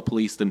Buffalo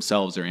Police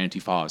themselves are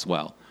Antifa as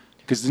well.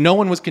 Because no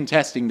one was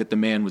contesting that the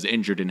man was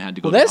injured and had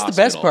to go to the hospital. Well,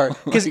 that's the best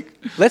part. Because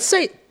let's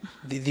say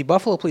the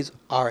Buffalo Police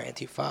are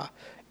Antifa.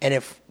 And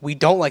if we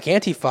don't like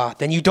Antifa,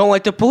 then you don't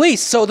like the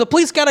police. So the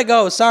police gotta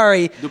go.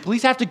 Sorry. The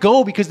police have to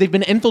go because they've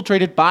been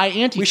infiltrated by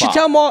Antifa. We should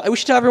tell them all. We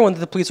should tell everyone that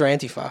the police are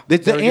Antifa. The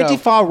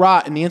Antifa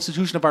rot in the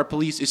institution of our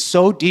police is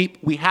so deep.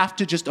 We have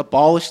to just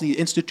abolish the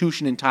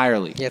institution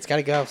entirely. Yeah, it's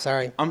gotta go.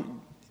 Sorry.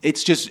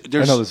 It's just I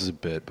know this is a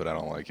bit, but I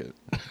don't like it.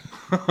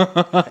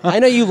 I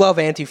know you love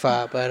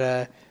Antifa,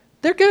 but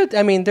they're good.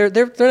 I mean, they're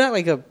not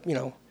like a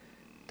they're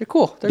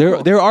cool. They're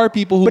cool. There are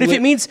people who. But if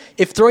it means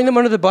throwing them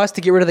under the bus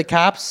to get rid of the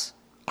cops.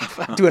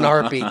 Do an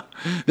heartbeat.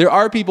 There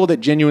are people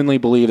that genuinely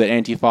believe that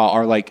Antifa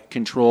are like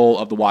control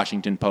of the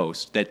Washington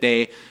Post. That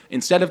they,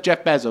 instead of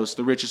Jeff Bezos,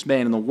 the richest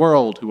man in the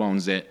world who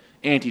owns it,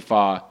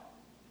 Antifa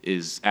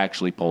is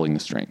actually pulling the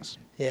strings.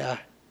 Yeah.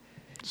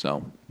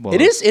 So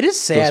it is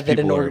sad that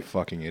in people order are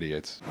fucking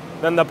idiots.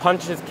 Then the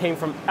punches came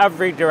from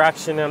every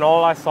direction, and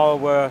all I saw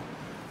were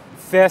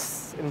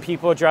fists and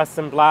people dressed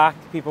in black,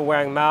 people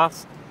wearing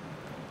masks.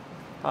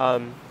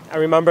 I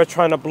remember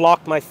trying to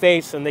block my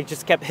face, and they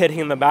just kept hitting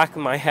in the back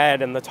of my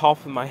head and the top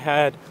of my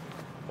head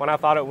when I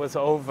thought it was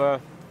over.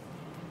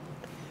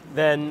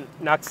 Then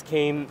next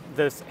came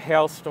this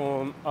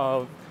hailstorm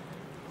of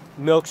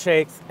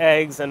milkshakes,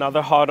 eggs, and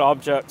other hard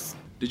objects.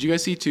 Did you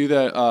guys see, too,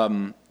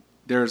 that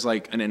there's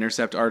like an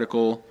Intercept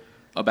article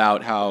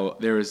about how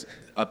there was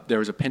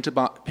a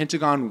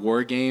Pentagon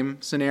war game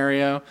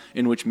scenario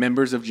in which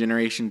members of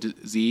Generation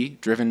Z,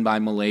 driven by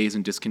malaise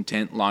and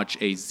discontent, launch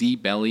a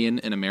Z-bellion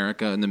in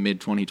America in the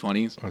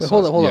mid-2020s.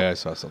 Hold on. Yeah, I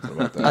saw something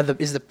about that.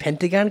 Is the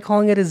Pentagon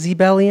calling it a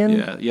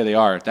Z-bellion? Yeah, they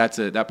are.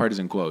 That part is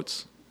in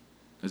quotes.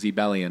 A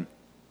Z-bellion.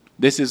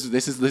 This is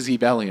the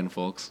Z-bellion,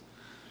 folks.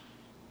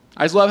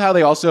 I just love how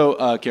they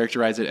also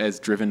characterize it as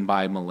driven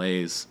by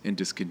malaise and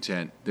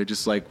discontent. They're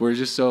just like, we're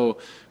just so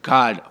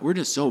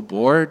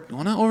bored. You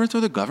want to overthrow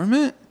the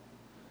government?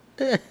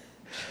 It's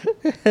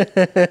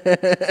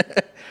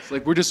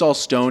like we're just all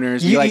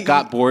stoners. We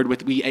got bored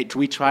with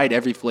we tried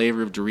every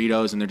flavor of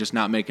Doritos and they're just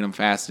not making them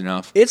fast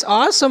enough. It's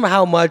awesome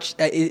how much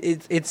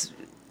it's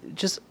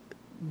just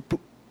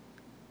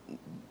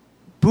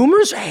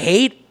boomers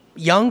hate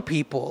young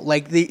people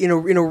like in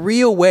a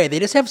real way. They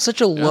just have such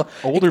a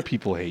older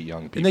people hate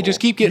young people, and they just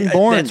keep getting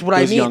born. That's what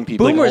I mean. Young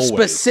people. Boomers like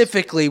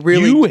specifically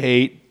really. You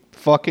hate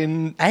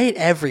fucking. I hate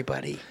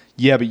everybody.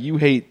 Yeah, but you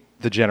hate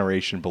the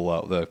generation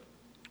below the.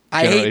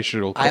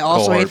 I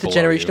also hate the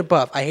generation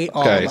above. I hate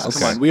all of us.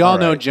 Come on, we all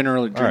know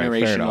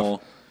generational.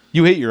 Right,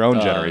 you hate your own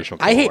generational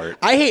cohort.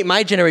 I hate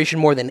my generation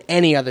more than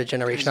any other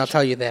generation. I'll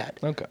tell you that.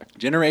 Okay.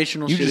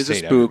 Generational shit is a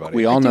spook. Everybody.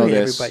 We all know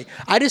this. Everybody.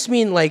 I just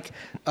mean like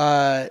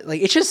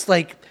it's just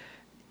like.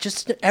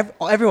 Just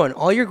everyone,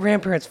 all your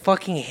grandparents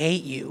fucking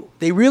hate you.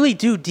 They really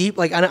do deep.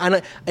 Like,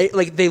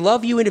 like they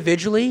love you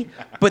individually,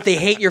 but they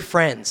hate your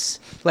friends.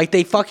 Like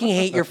they fucking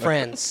hate your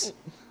friends.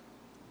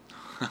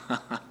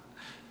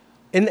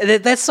 And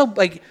that's so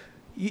like,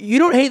 you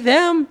don't hate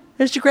them.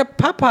 That's your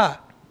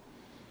grandpapa.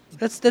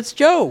 That's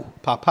Joe.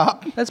 Pop.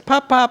 That's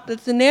Pop.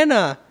 That's the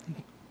Nana.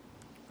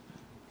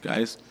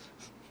 Guys,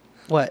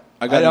 what?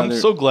 I'm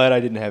so glad I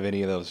didn't have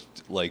any of those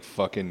like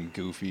fucking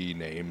goofy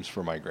names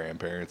for my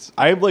grandparents.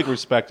 I like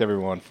respect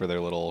everyone for their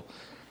little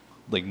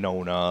like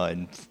Nona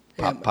and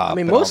Pop. I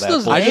mean, most of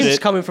those names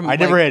coming from. I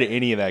never had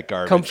any of that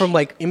garbage. Come from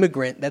like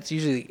immigrant. That's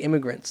usually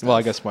immigrant stuff. Well,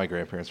 I guess my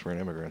grandparents weren't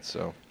immigrants,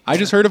 so. I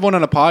just heard of one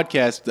on a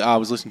podcast I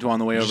was listening to on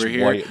the way over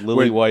here.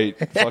 Lily White,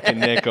 fucking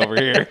Nick over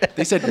here.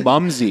 They said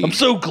Mumsy. I'm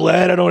so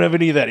glad I don't have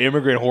any of that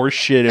immigrant horse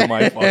shit in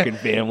my fucking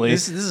family.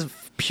 This is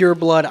pure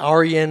blood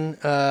Aryan. He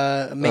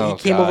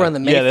came over on the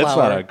Mayflower. Yeah, that's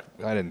not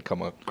I didn't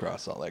come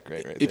across all that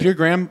great. If your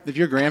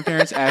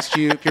grandparents asked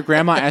you, if your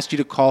grandma asked you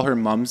to call her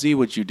Mumsy,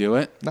 would you do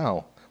it?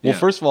 No. Well,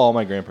 first of all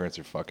my grandparents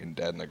are fucking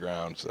dead in the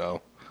ground,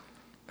 so.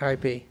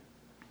 R.I.P.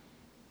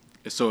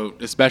 So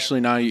especially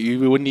now,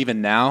 you wouldn't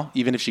even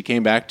if she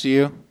came back to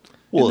you.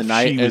 Well, in the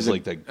night she was as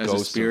like the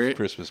ghost of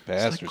Christmas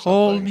Past or something.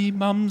 Call me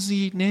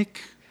Mumsy,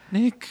 Nick.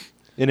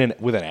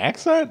 With an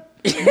accent?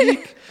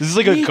 Nick, this is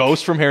like a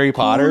ghost from Harry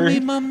Potter.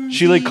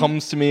 She like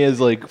comes to me as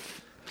like,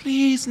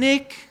 please,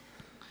 Nick,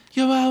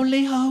 your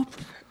only hope.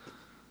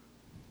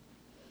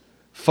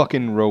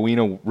 Fucking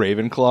Rowena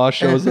Ravenclaw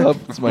shows up.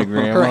 It's my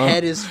grandma. Her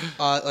head is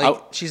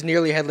she's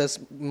nearly headless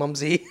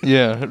Mumsy.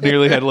 Yeah,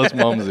 nearly headless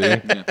Mumsy.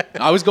 Yeah.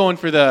 I was going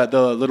for the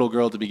little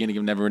girl at the beginning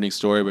of Neverending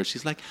Story, but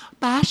she's like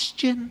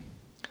Bastion.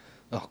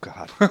 Oh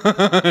God,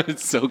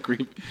 it's so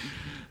creepy.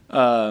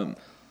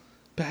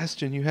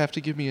 Bastion, you have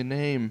to give me a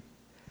name.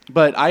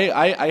 But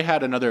I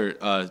had another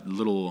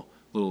little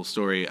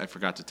story I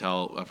forgot to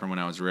tell from when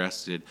I was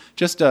arrested.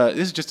 This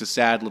is just a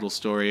sad little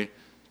story.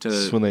 This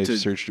is when they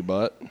searched your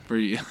butt? For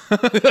you.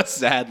 A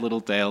sad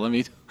little tale. Let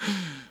me.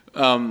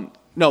 No,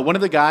 one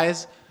of the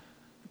guys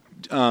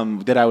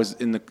that I was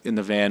in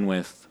the van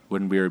with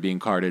when we were being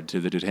carted to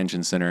the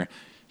detention center,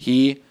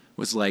 he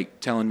was like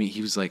telling me,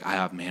 he was like,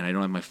 man, I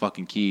don't have my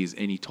fucking keys.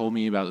 And he told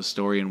me about the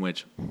story in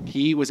which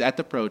he was at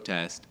the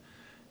protest,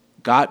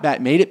 got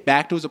back, made it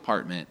back to his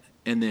apartment,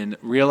 and then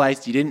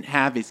realized he didn't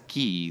have his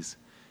keys,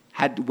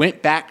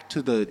 went back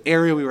to the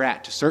area we were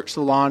at to search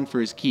the lawn for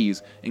his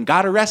keys, and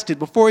got arrested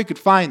before he could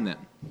find them.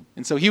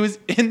 And so he was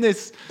in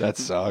this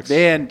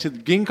van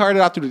getting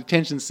carted out to the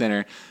detention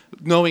center,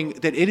 knowing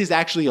that it is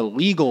actually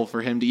illegal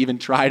for him to even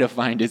try to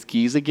find his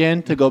keys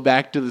again to go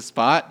back to the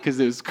spot because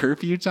it was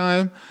curfew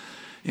time.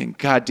 And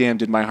goddamn,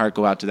 did my heart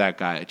go out to that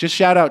guy. Just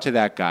shout out to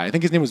that guy. I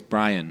think his name was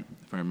Brian,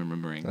 if I'm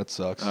remembering. That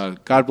sucks.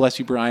 God bless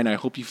you, Brian. I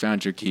hope you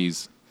found your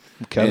keys.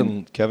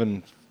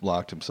 Kevin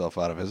locked himself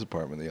out of his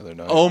apartment the other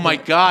night. Oh my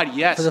God!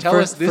 Yes, For the tell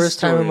us this first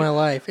time in my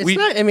life. It's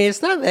not. I mean,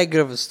 it's not that good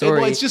of a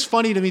story. Well, it's just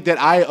funny to me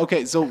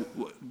that So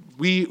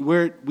me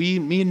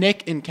and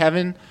Nick and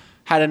Kevin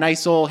had a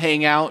nice old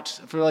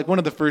hangout for like one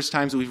of the first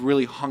times that we've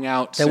really hung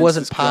out. That since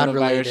wasn't this pod coronavirus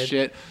related.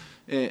 Shit.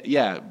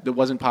 Yeah, that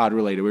wasn't pod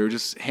related. We were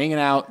just hanging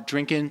out,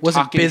 drinking,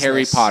 Wasn't talking business.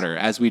 Harry Potter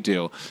as we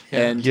do.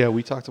 And yeah,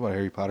 we talked about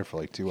Harry Potter for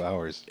like 2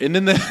 hours. And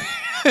then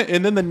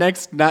the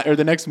next night or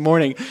the next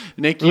morning,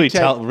 Nick really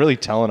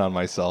telling on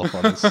myself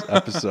on this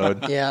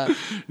episode. Yeah,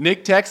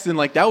 Nick texted and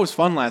like, that was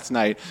fun last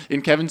night,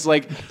 and Kevin's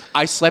like,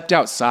 I slept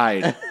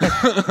outside.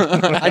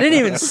 I didn't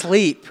even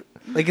sleep.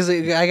 Like,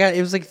 I got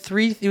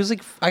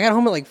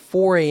home at like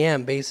 4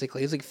 a.m.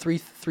 basically. It was like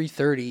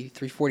 3:30,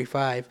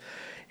 3:45.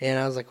 And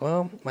I was like,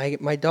 well,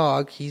 my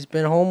dog, he's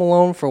been home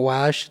alone for a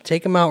while. I should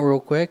take him out real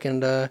quick.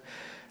 And I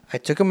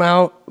took him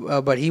out,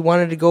 but he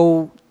wanted to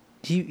go.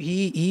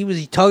 He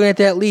was tugging at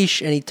that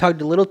leash, and he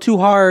tugged a little too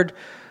hard,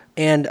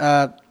 and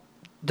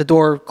the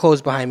door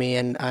closed behind me.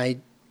 And I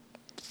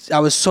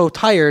was so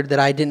tired that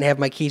I didn't have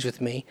my keys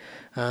with me.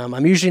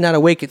 I'm usually not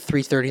awake at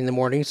 3:30 in the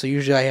morning, so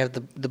usually I have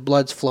the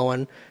blood's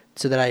flowing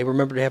so that I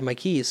remember to have my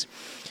keys.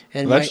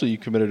 And eventually, you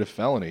committed a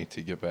felony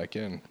to get back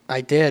in.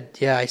 I did.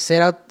 Yeah, I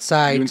sat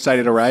outside. You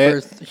incited a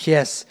riot.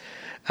 Yes,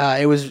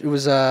 it was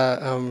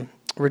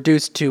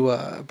reduced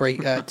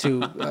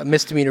to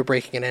misdemeanor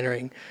breaking and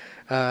entering.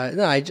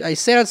 No, I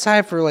sat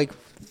outside for like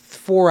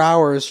 4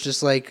 hours,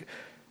 just like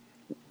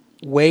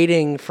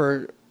waiting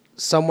for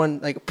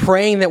someone, like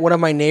praying that one of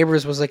my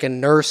neighbors was like a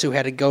nurse who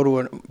had to go to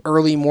an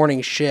early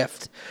morning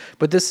shift.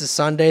 But this is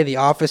Sunday. The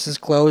office is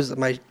closed.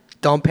 My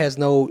dump has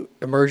no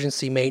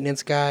emergency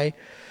maintenance guy.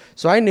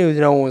 So I knew that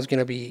no one's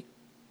gonna be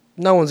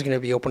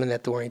opening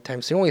that door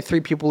anytime soon. Only 3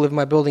 people live in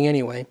my building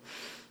anyway.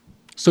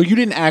 So you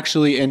didn't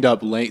actually end up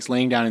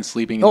laying down and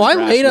sleeping in the I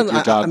grass laid with on.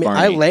 your dog I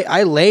Barney?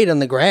 laid on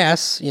the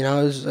grass. You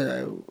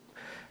know,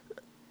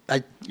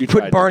 I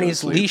put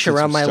Barney's leash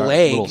around my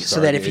leg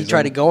so that if he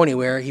tried to go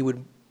anywhere, he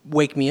would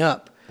wake me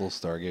up. A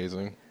little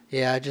stargazing.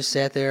 Yeah, I just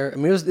sat there. I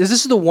mean, this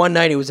is the one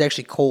night it was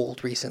actually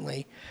cold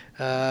recently.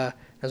 I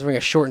was wearing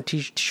a short and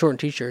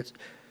t-shirts.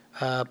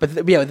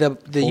 The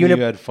unit.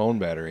 You had phone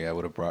battery, I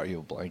would have brought you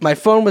a blanket. My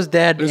phone was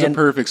dead. It was a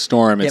perfect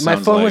storm. Yeah, my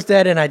phone was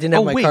dead, and I didn't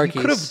have my car keys.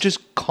 You could have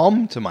just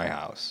come to my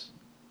house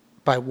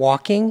by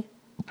walking.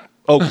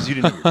 Oh, because you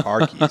didn't have your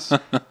car keys.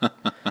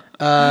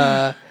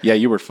 Yeah,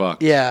 you were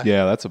fucked. Yeah,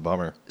 that's a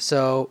bummer.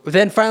 So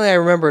then finally, I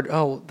remembered.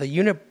 Oh, the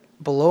unit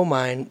below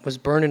mine was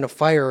burned in a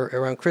fire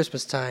around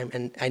Christmas time,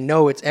 and I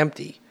know it's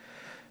empty.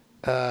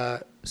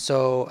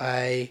 So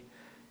I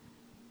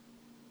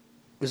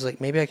was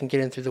like, maybe I can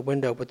get in through the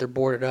window, but they're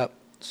boarded up.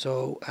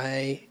 So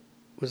I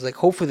was like,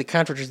 hopefully the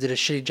contractors did a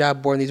shitty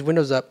job boarding these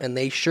windows up, and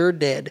they sure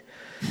did.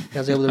 And I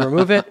was able to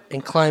remove it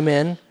and climb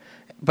in.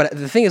 But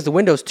the thing is, the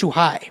window's too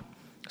high.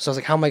 So I was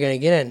like, how am I going to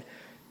get in?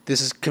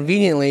 This is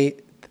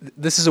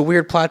a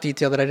weird plot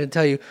detail that I didn't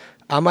tell you.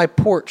 On my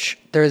porch,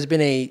 there has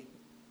been a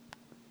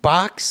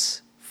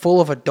box full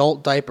of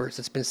adult diapers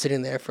that's been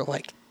sitting there for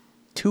like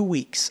 2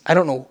 weeks. I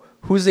don't know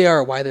whose they are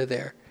or why they're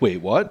there.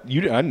 Wait, what? I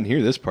didn't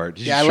hear this part.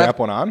 Did you strap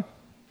one on?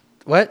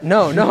 What?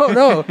 No.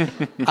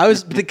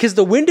 Because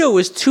the window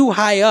was too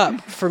high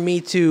up for me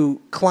to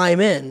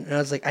climb in, and I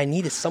was like, I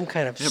needed some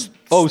kind of. So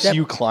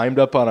you climbed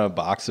up on a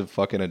box of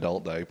fucking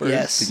adult diapers?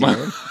 Yes, to get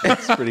in?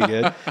 That's pretty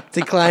good.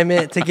 To climb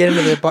in to get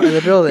into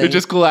the building. It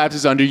just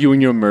collapses under you,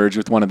 and you emerge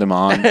with one of them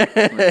on.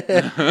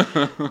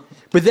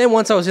 But then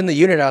once I was in the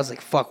unit, I was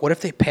like, "Fuck! What if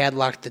they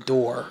padlocked the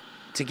door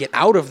to get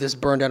out of this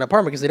burned down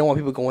apartment? Because they don't want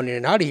people going in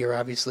and out of here,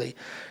 obviously."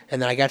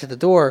 And then I got to the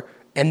door,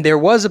 and there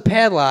was a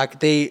padlock.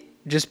 They,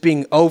 just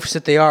being oafs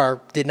that they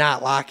are, did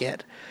not lock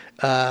it.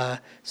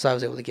 So I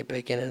was able to get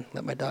back in and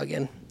let my dog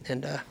in.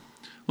 And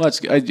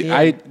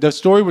the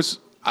story was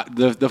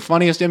the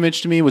funniest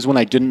image to me was when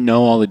I didn't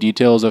know all the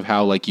details of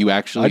how like you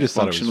actually. I just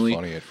functionally,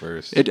 thought it was funny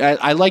at first.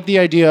 I like the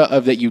idea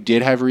of that you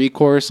did have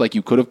recourse. Like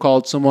you could have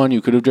called someone,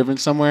 you could have driven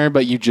somewhere,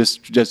 but you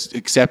just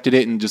accepted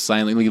it and just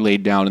silently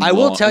laid down. In the I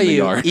will tell you,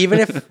 yard. Even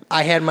if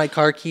I had my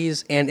car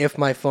keys and if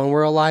my phone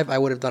were alive, I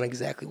would have done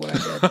exactly what I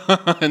did.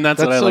 And that's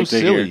what I so like to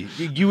silly.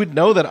 hear. You would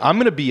know that I'm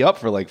going to be up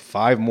for like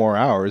 5 more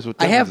hours.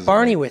 I have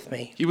Barney with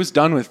me. He was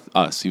done with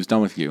us. He was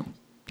done with you.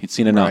 He'd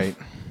seen enough. Right.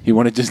 He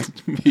wanted to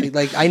be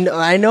like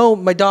I know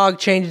my dog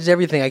changes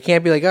everything. I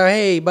can't be like, oh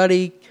hey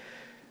buddy.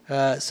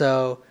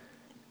 So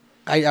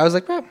I was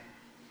like, well,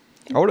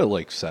 I would have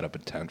like set up a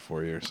tent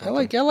for you or something.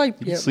 I like.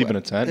 You can sleep in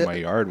a tent in my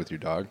yard with your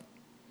dog.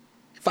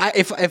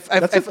 If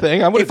That's the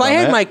thing. I would have if I done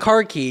had that. my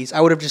car keys,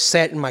 I would have just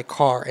sat in my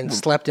car and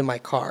slept in my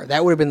car.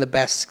 That would have been the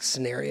best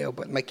scenario.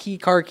 But my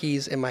car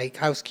keys and my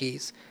house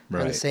keys are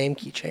on the Right. same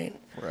keychain.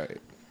 Right.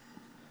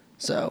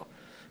 So,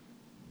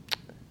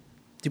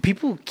 do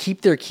people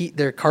keep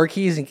their car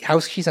keys and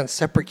house keys on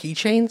separate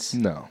keychains?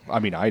 No, I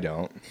mean I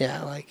don't.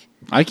 Yeah, like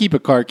I keep a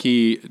car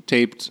key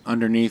taped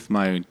underneath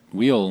my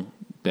wheel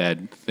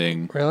bed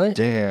thing. really.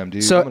 Damn,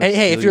 dude. So, I'm gonna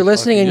hey, steal if you're your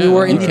listening and fucking- you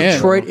are in the you can.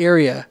 Detroit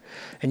area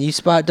and you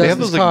spot They have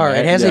Dustin's those, like, car,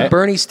 it has a yeah.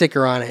 Bernie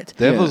sticker on it.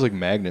 They have Yeah. those like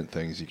magnet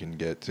things you can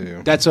get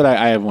too. That's what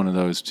I have one of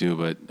those too,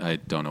 but I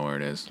don't know where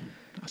it is.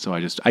 So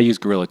I use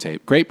Gorilla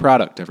Tape. Great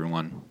product,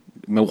 everyone.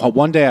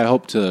 One day I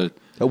hope to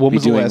When be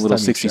was the doing last little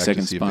time you 60-second checked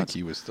to see if the spots.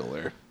 key was still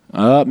there?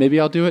 Maybe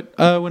I'll do it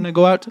when I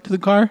go out to the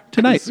car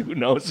tonight. Who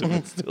knows if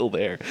it's still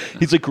there?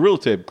 He's like, Gorilla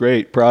Tape,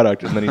 great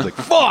product, and then he's like,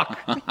 fuck.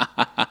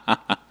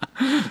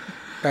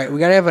 All right, we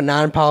gotta have a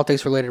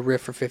non-politics related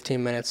riff for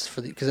 15 minutes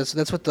because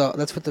that's what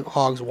the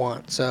hogs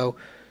want. So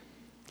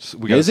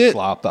We gotta Is it?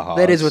 slop the hogs.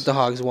 that is what the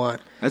hogs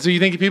want. That's what you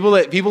think. People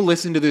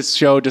listen to this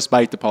show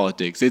despite the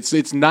politics. It's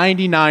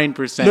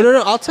 99%.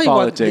 No. I'll tell you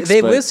politics, what.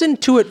 They but-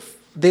 listened to it.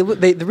 The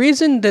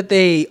reason that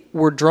they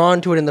were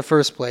drawn to it in the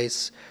first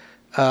place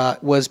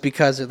was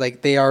because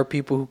they are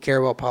people who care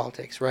about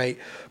politics, right?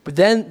 But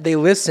then they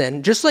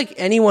listen, just like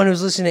anyone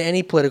who's listening to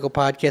any political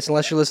podcast,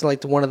 unless you're listening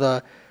to one of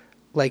the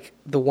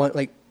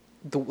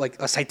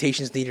a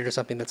citations needed or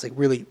something that's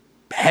really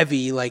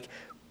heavy,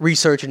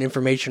 research and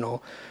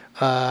informational.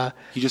 You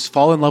just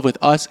fall in love with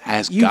us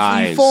as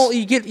guys.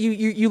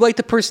 You like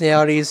the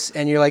personalities,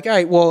 and you're like, all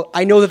right, well,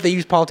 I know that they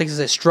use politics as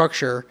a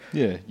structure.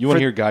 Yeah, you want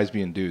to hear guys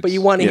being dudes. But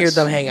you want to hear Yes.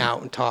 them hang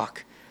out and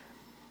talk.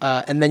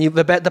 And then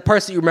the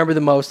parts that you remember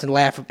the most and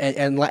laugh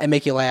and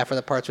make you laugh are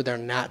the parts where they're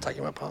not talking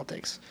about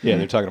politics. Yeah,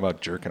 they're talking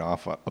about jerking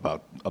off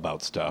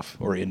about stuff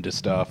or into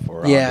stuff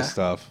or Yeah. onto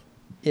stuff.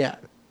 Yeah.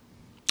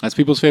 That's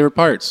people's favorite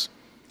parts.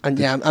 And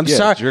I'm Yeah,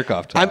 sorry. jerk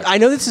off talk. I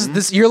know this is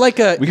this. You're like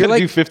a. We you're gotta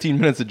like do 15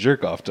 minutes of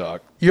jerk off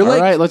talk. you're All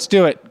like right, let's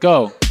do it.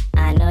 Go.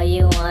 I know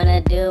you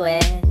wanna do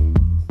it.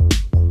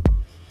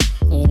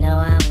 You know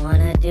I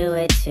wanna do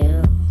it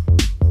too.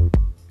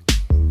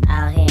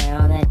 Out here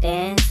on the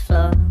dance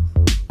floor,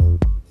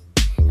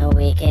 and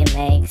we can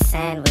make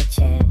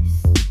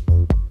sandwiches.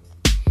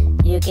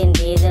 You can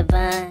be the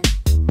bun,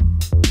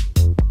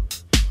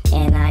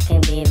 and I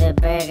can be the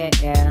burger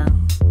girl.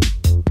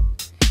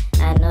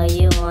 I know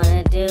you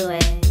wanna do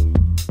it,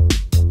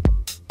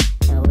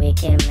 and we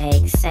can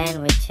make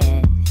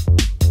sandwiches.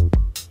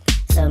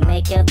 So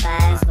make your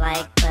thighs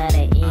like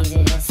butter,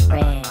 easy to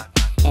spread,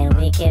 and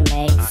we can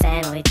make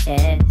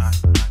sandwiches.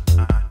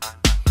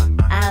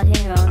 Out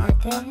here on the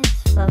dance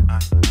floor,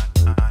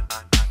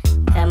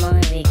 come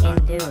on, we can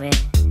do it.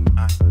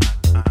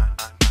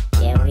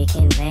 Yeah, we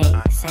can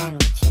make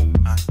sandwiches.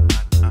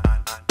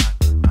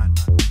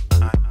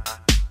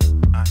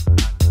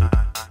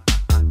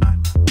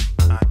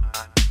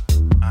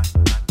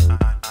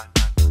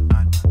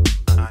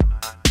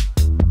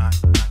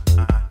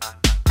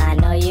 I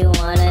know you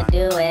wanna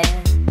do it.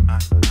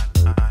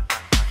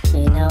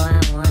 You know I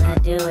wanna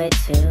do it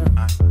too.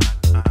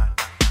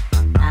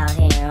 Out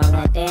here on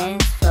the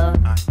dance floor,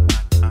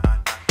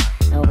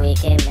 and we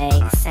can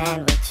make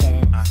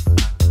sandwiches.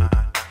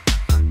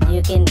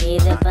 You can be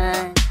the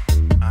bun,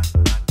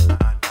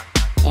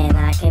 and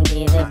I can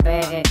be the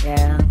burger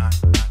girl.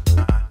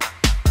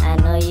 I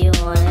know you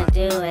wanna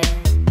do it,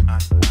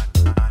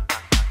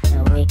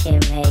 and we can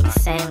make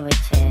sandwiches.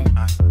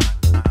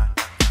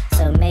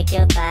 So make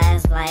your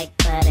thighs like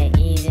butter,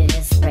 easy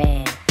to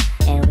spread,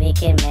 and we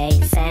can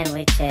make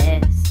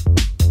sandwiches.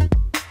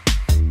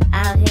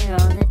 Out here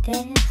on the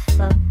dance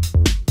floor,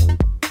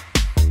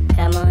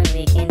 come on,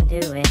 we can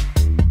do it.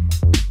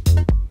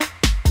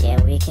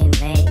 Yeah, we can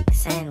make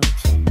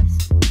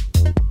sandwiches.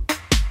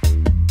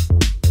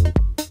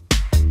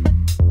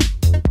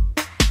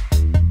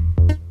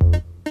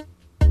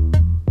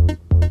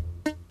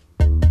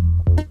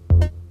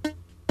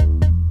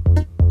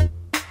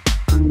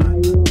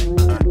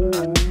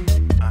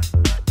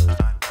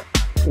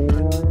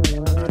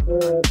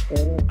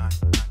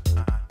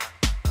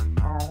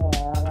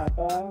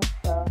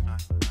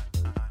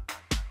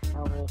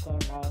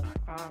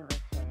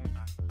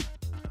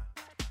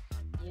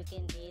 You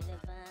can be the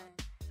bun.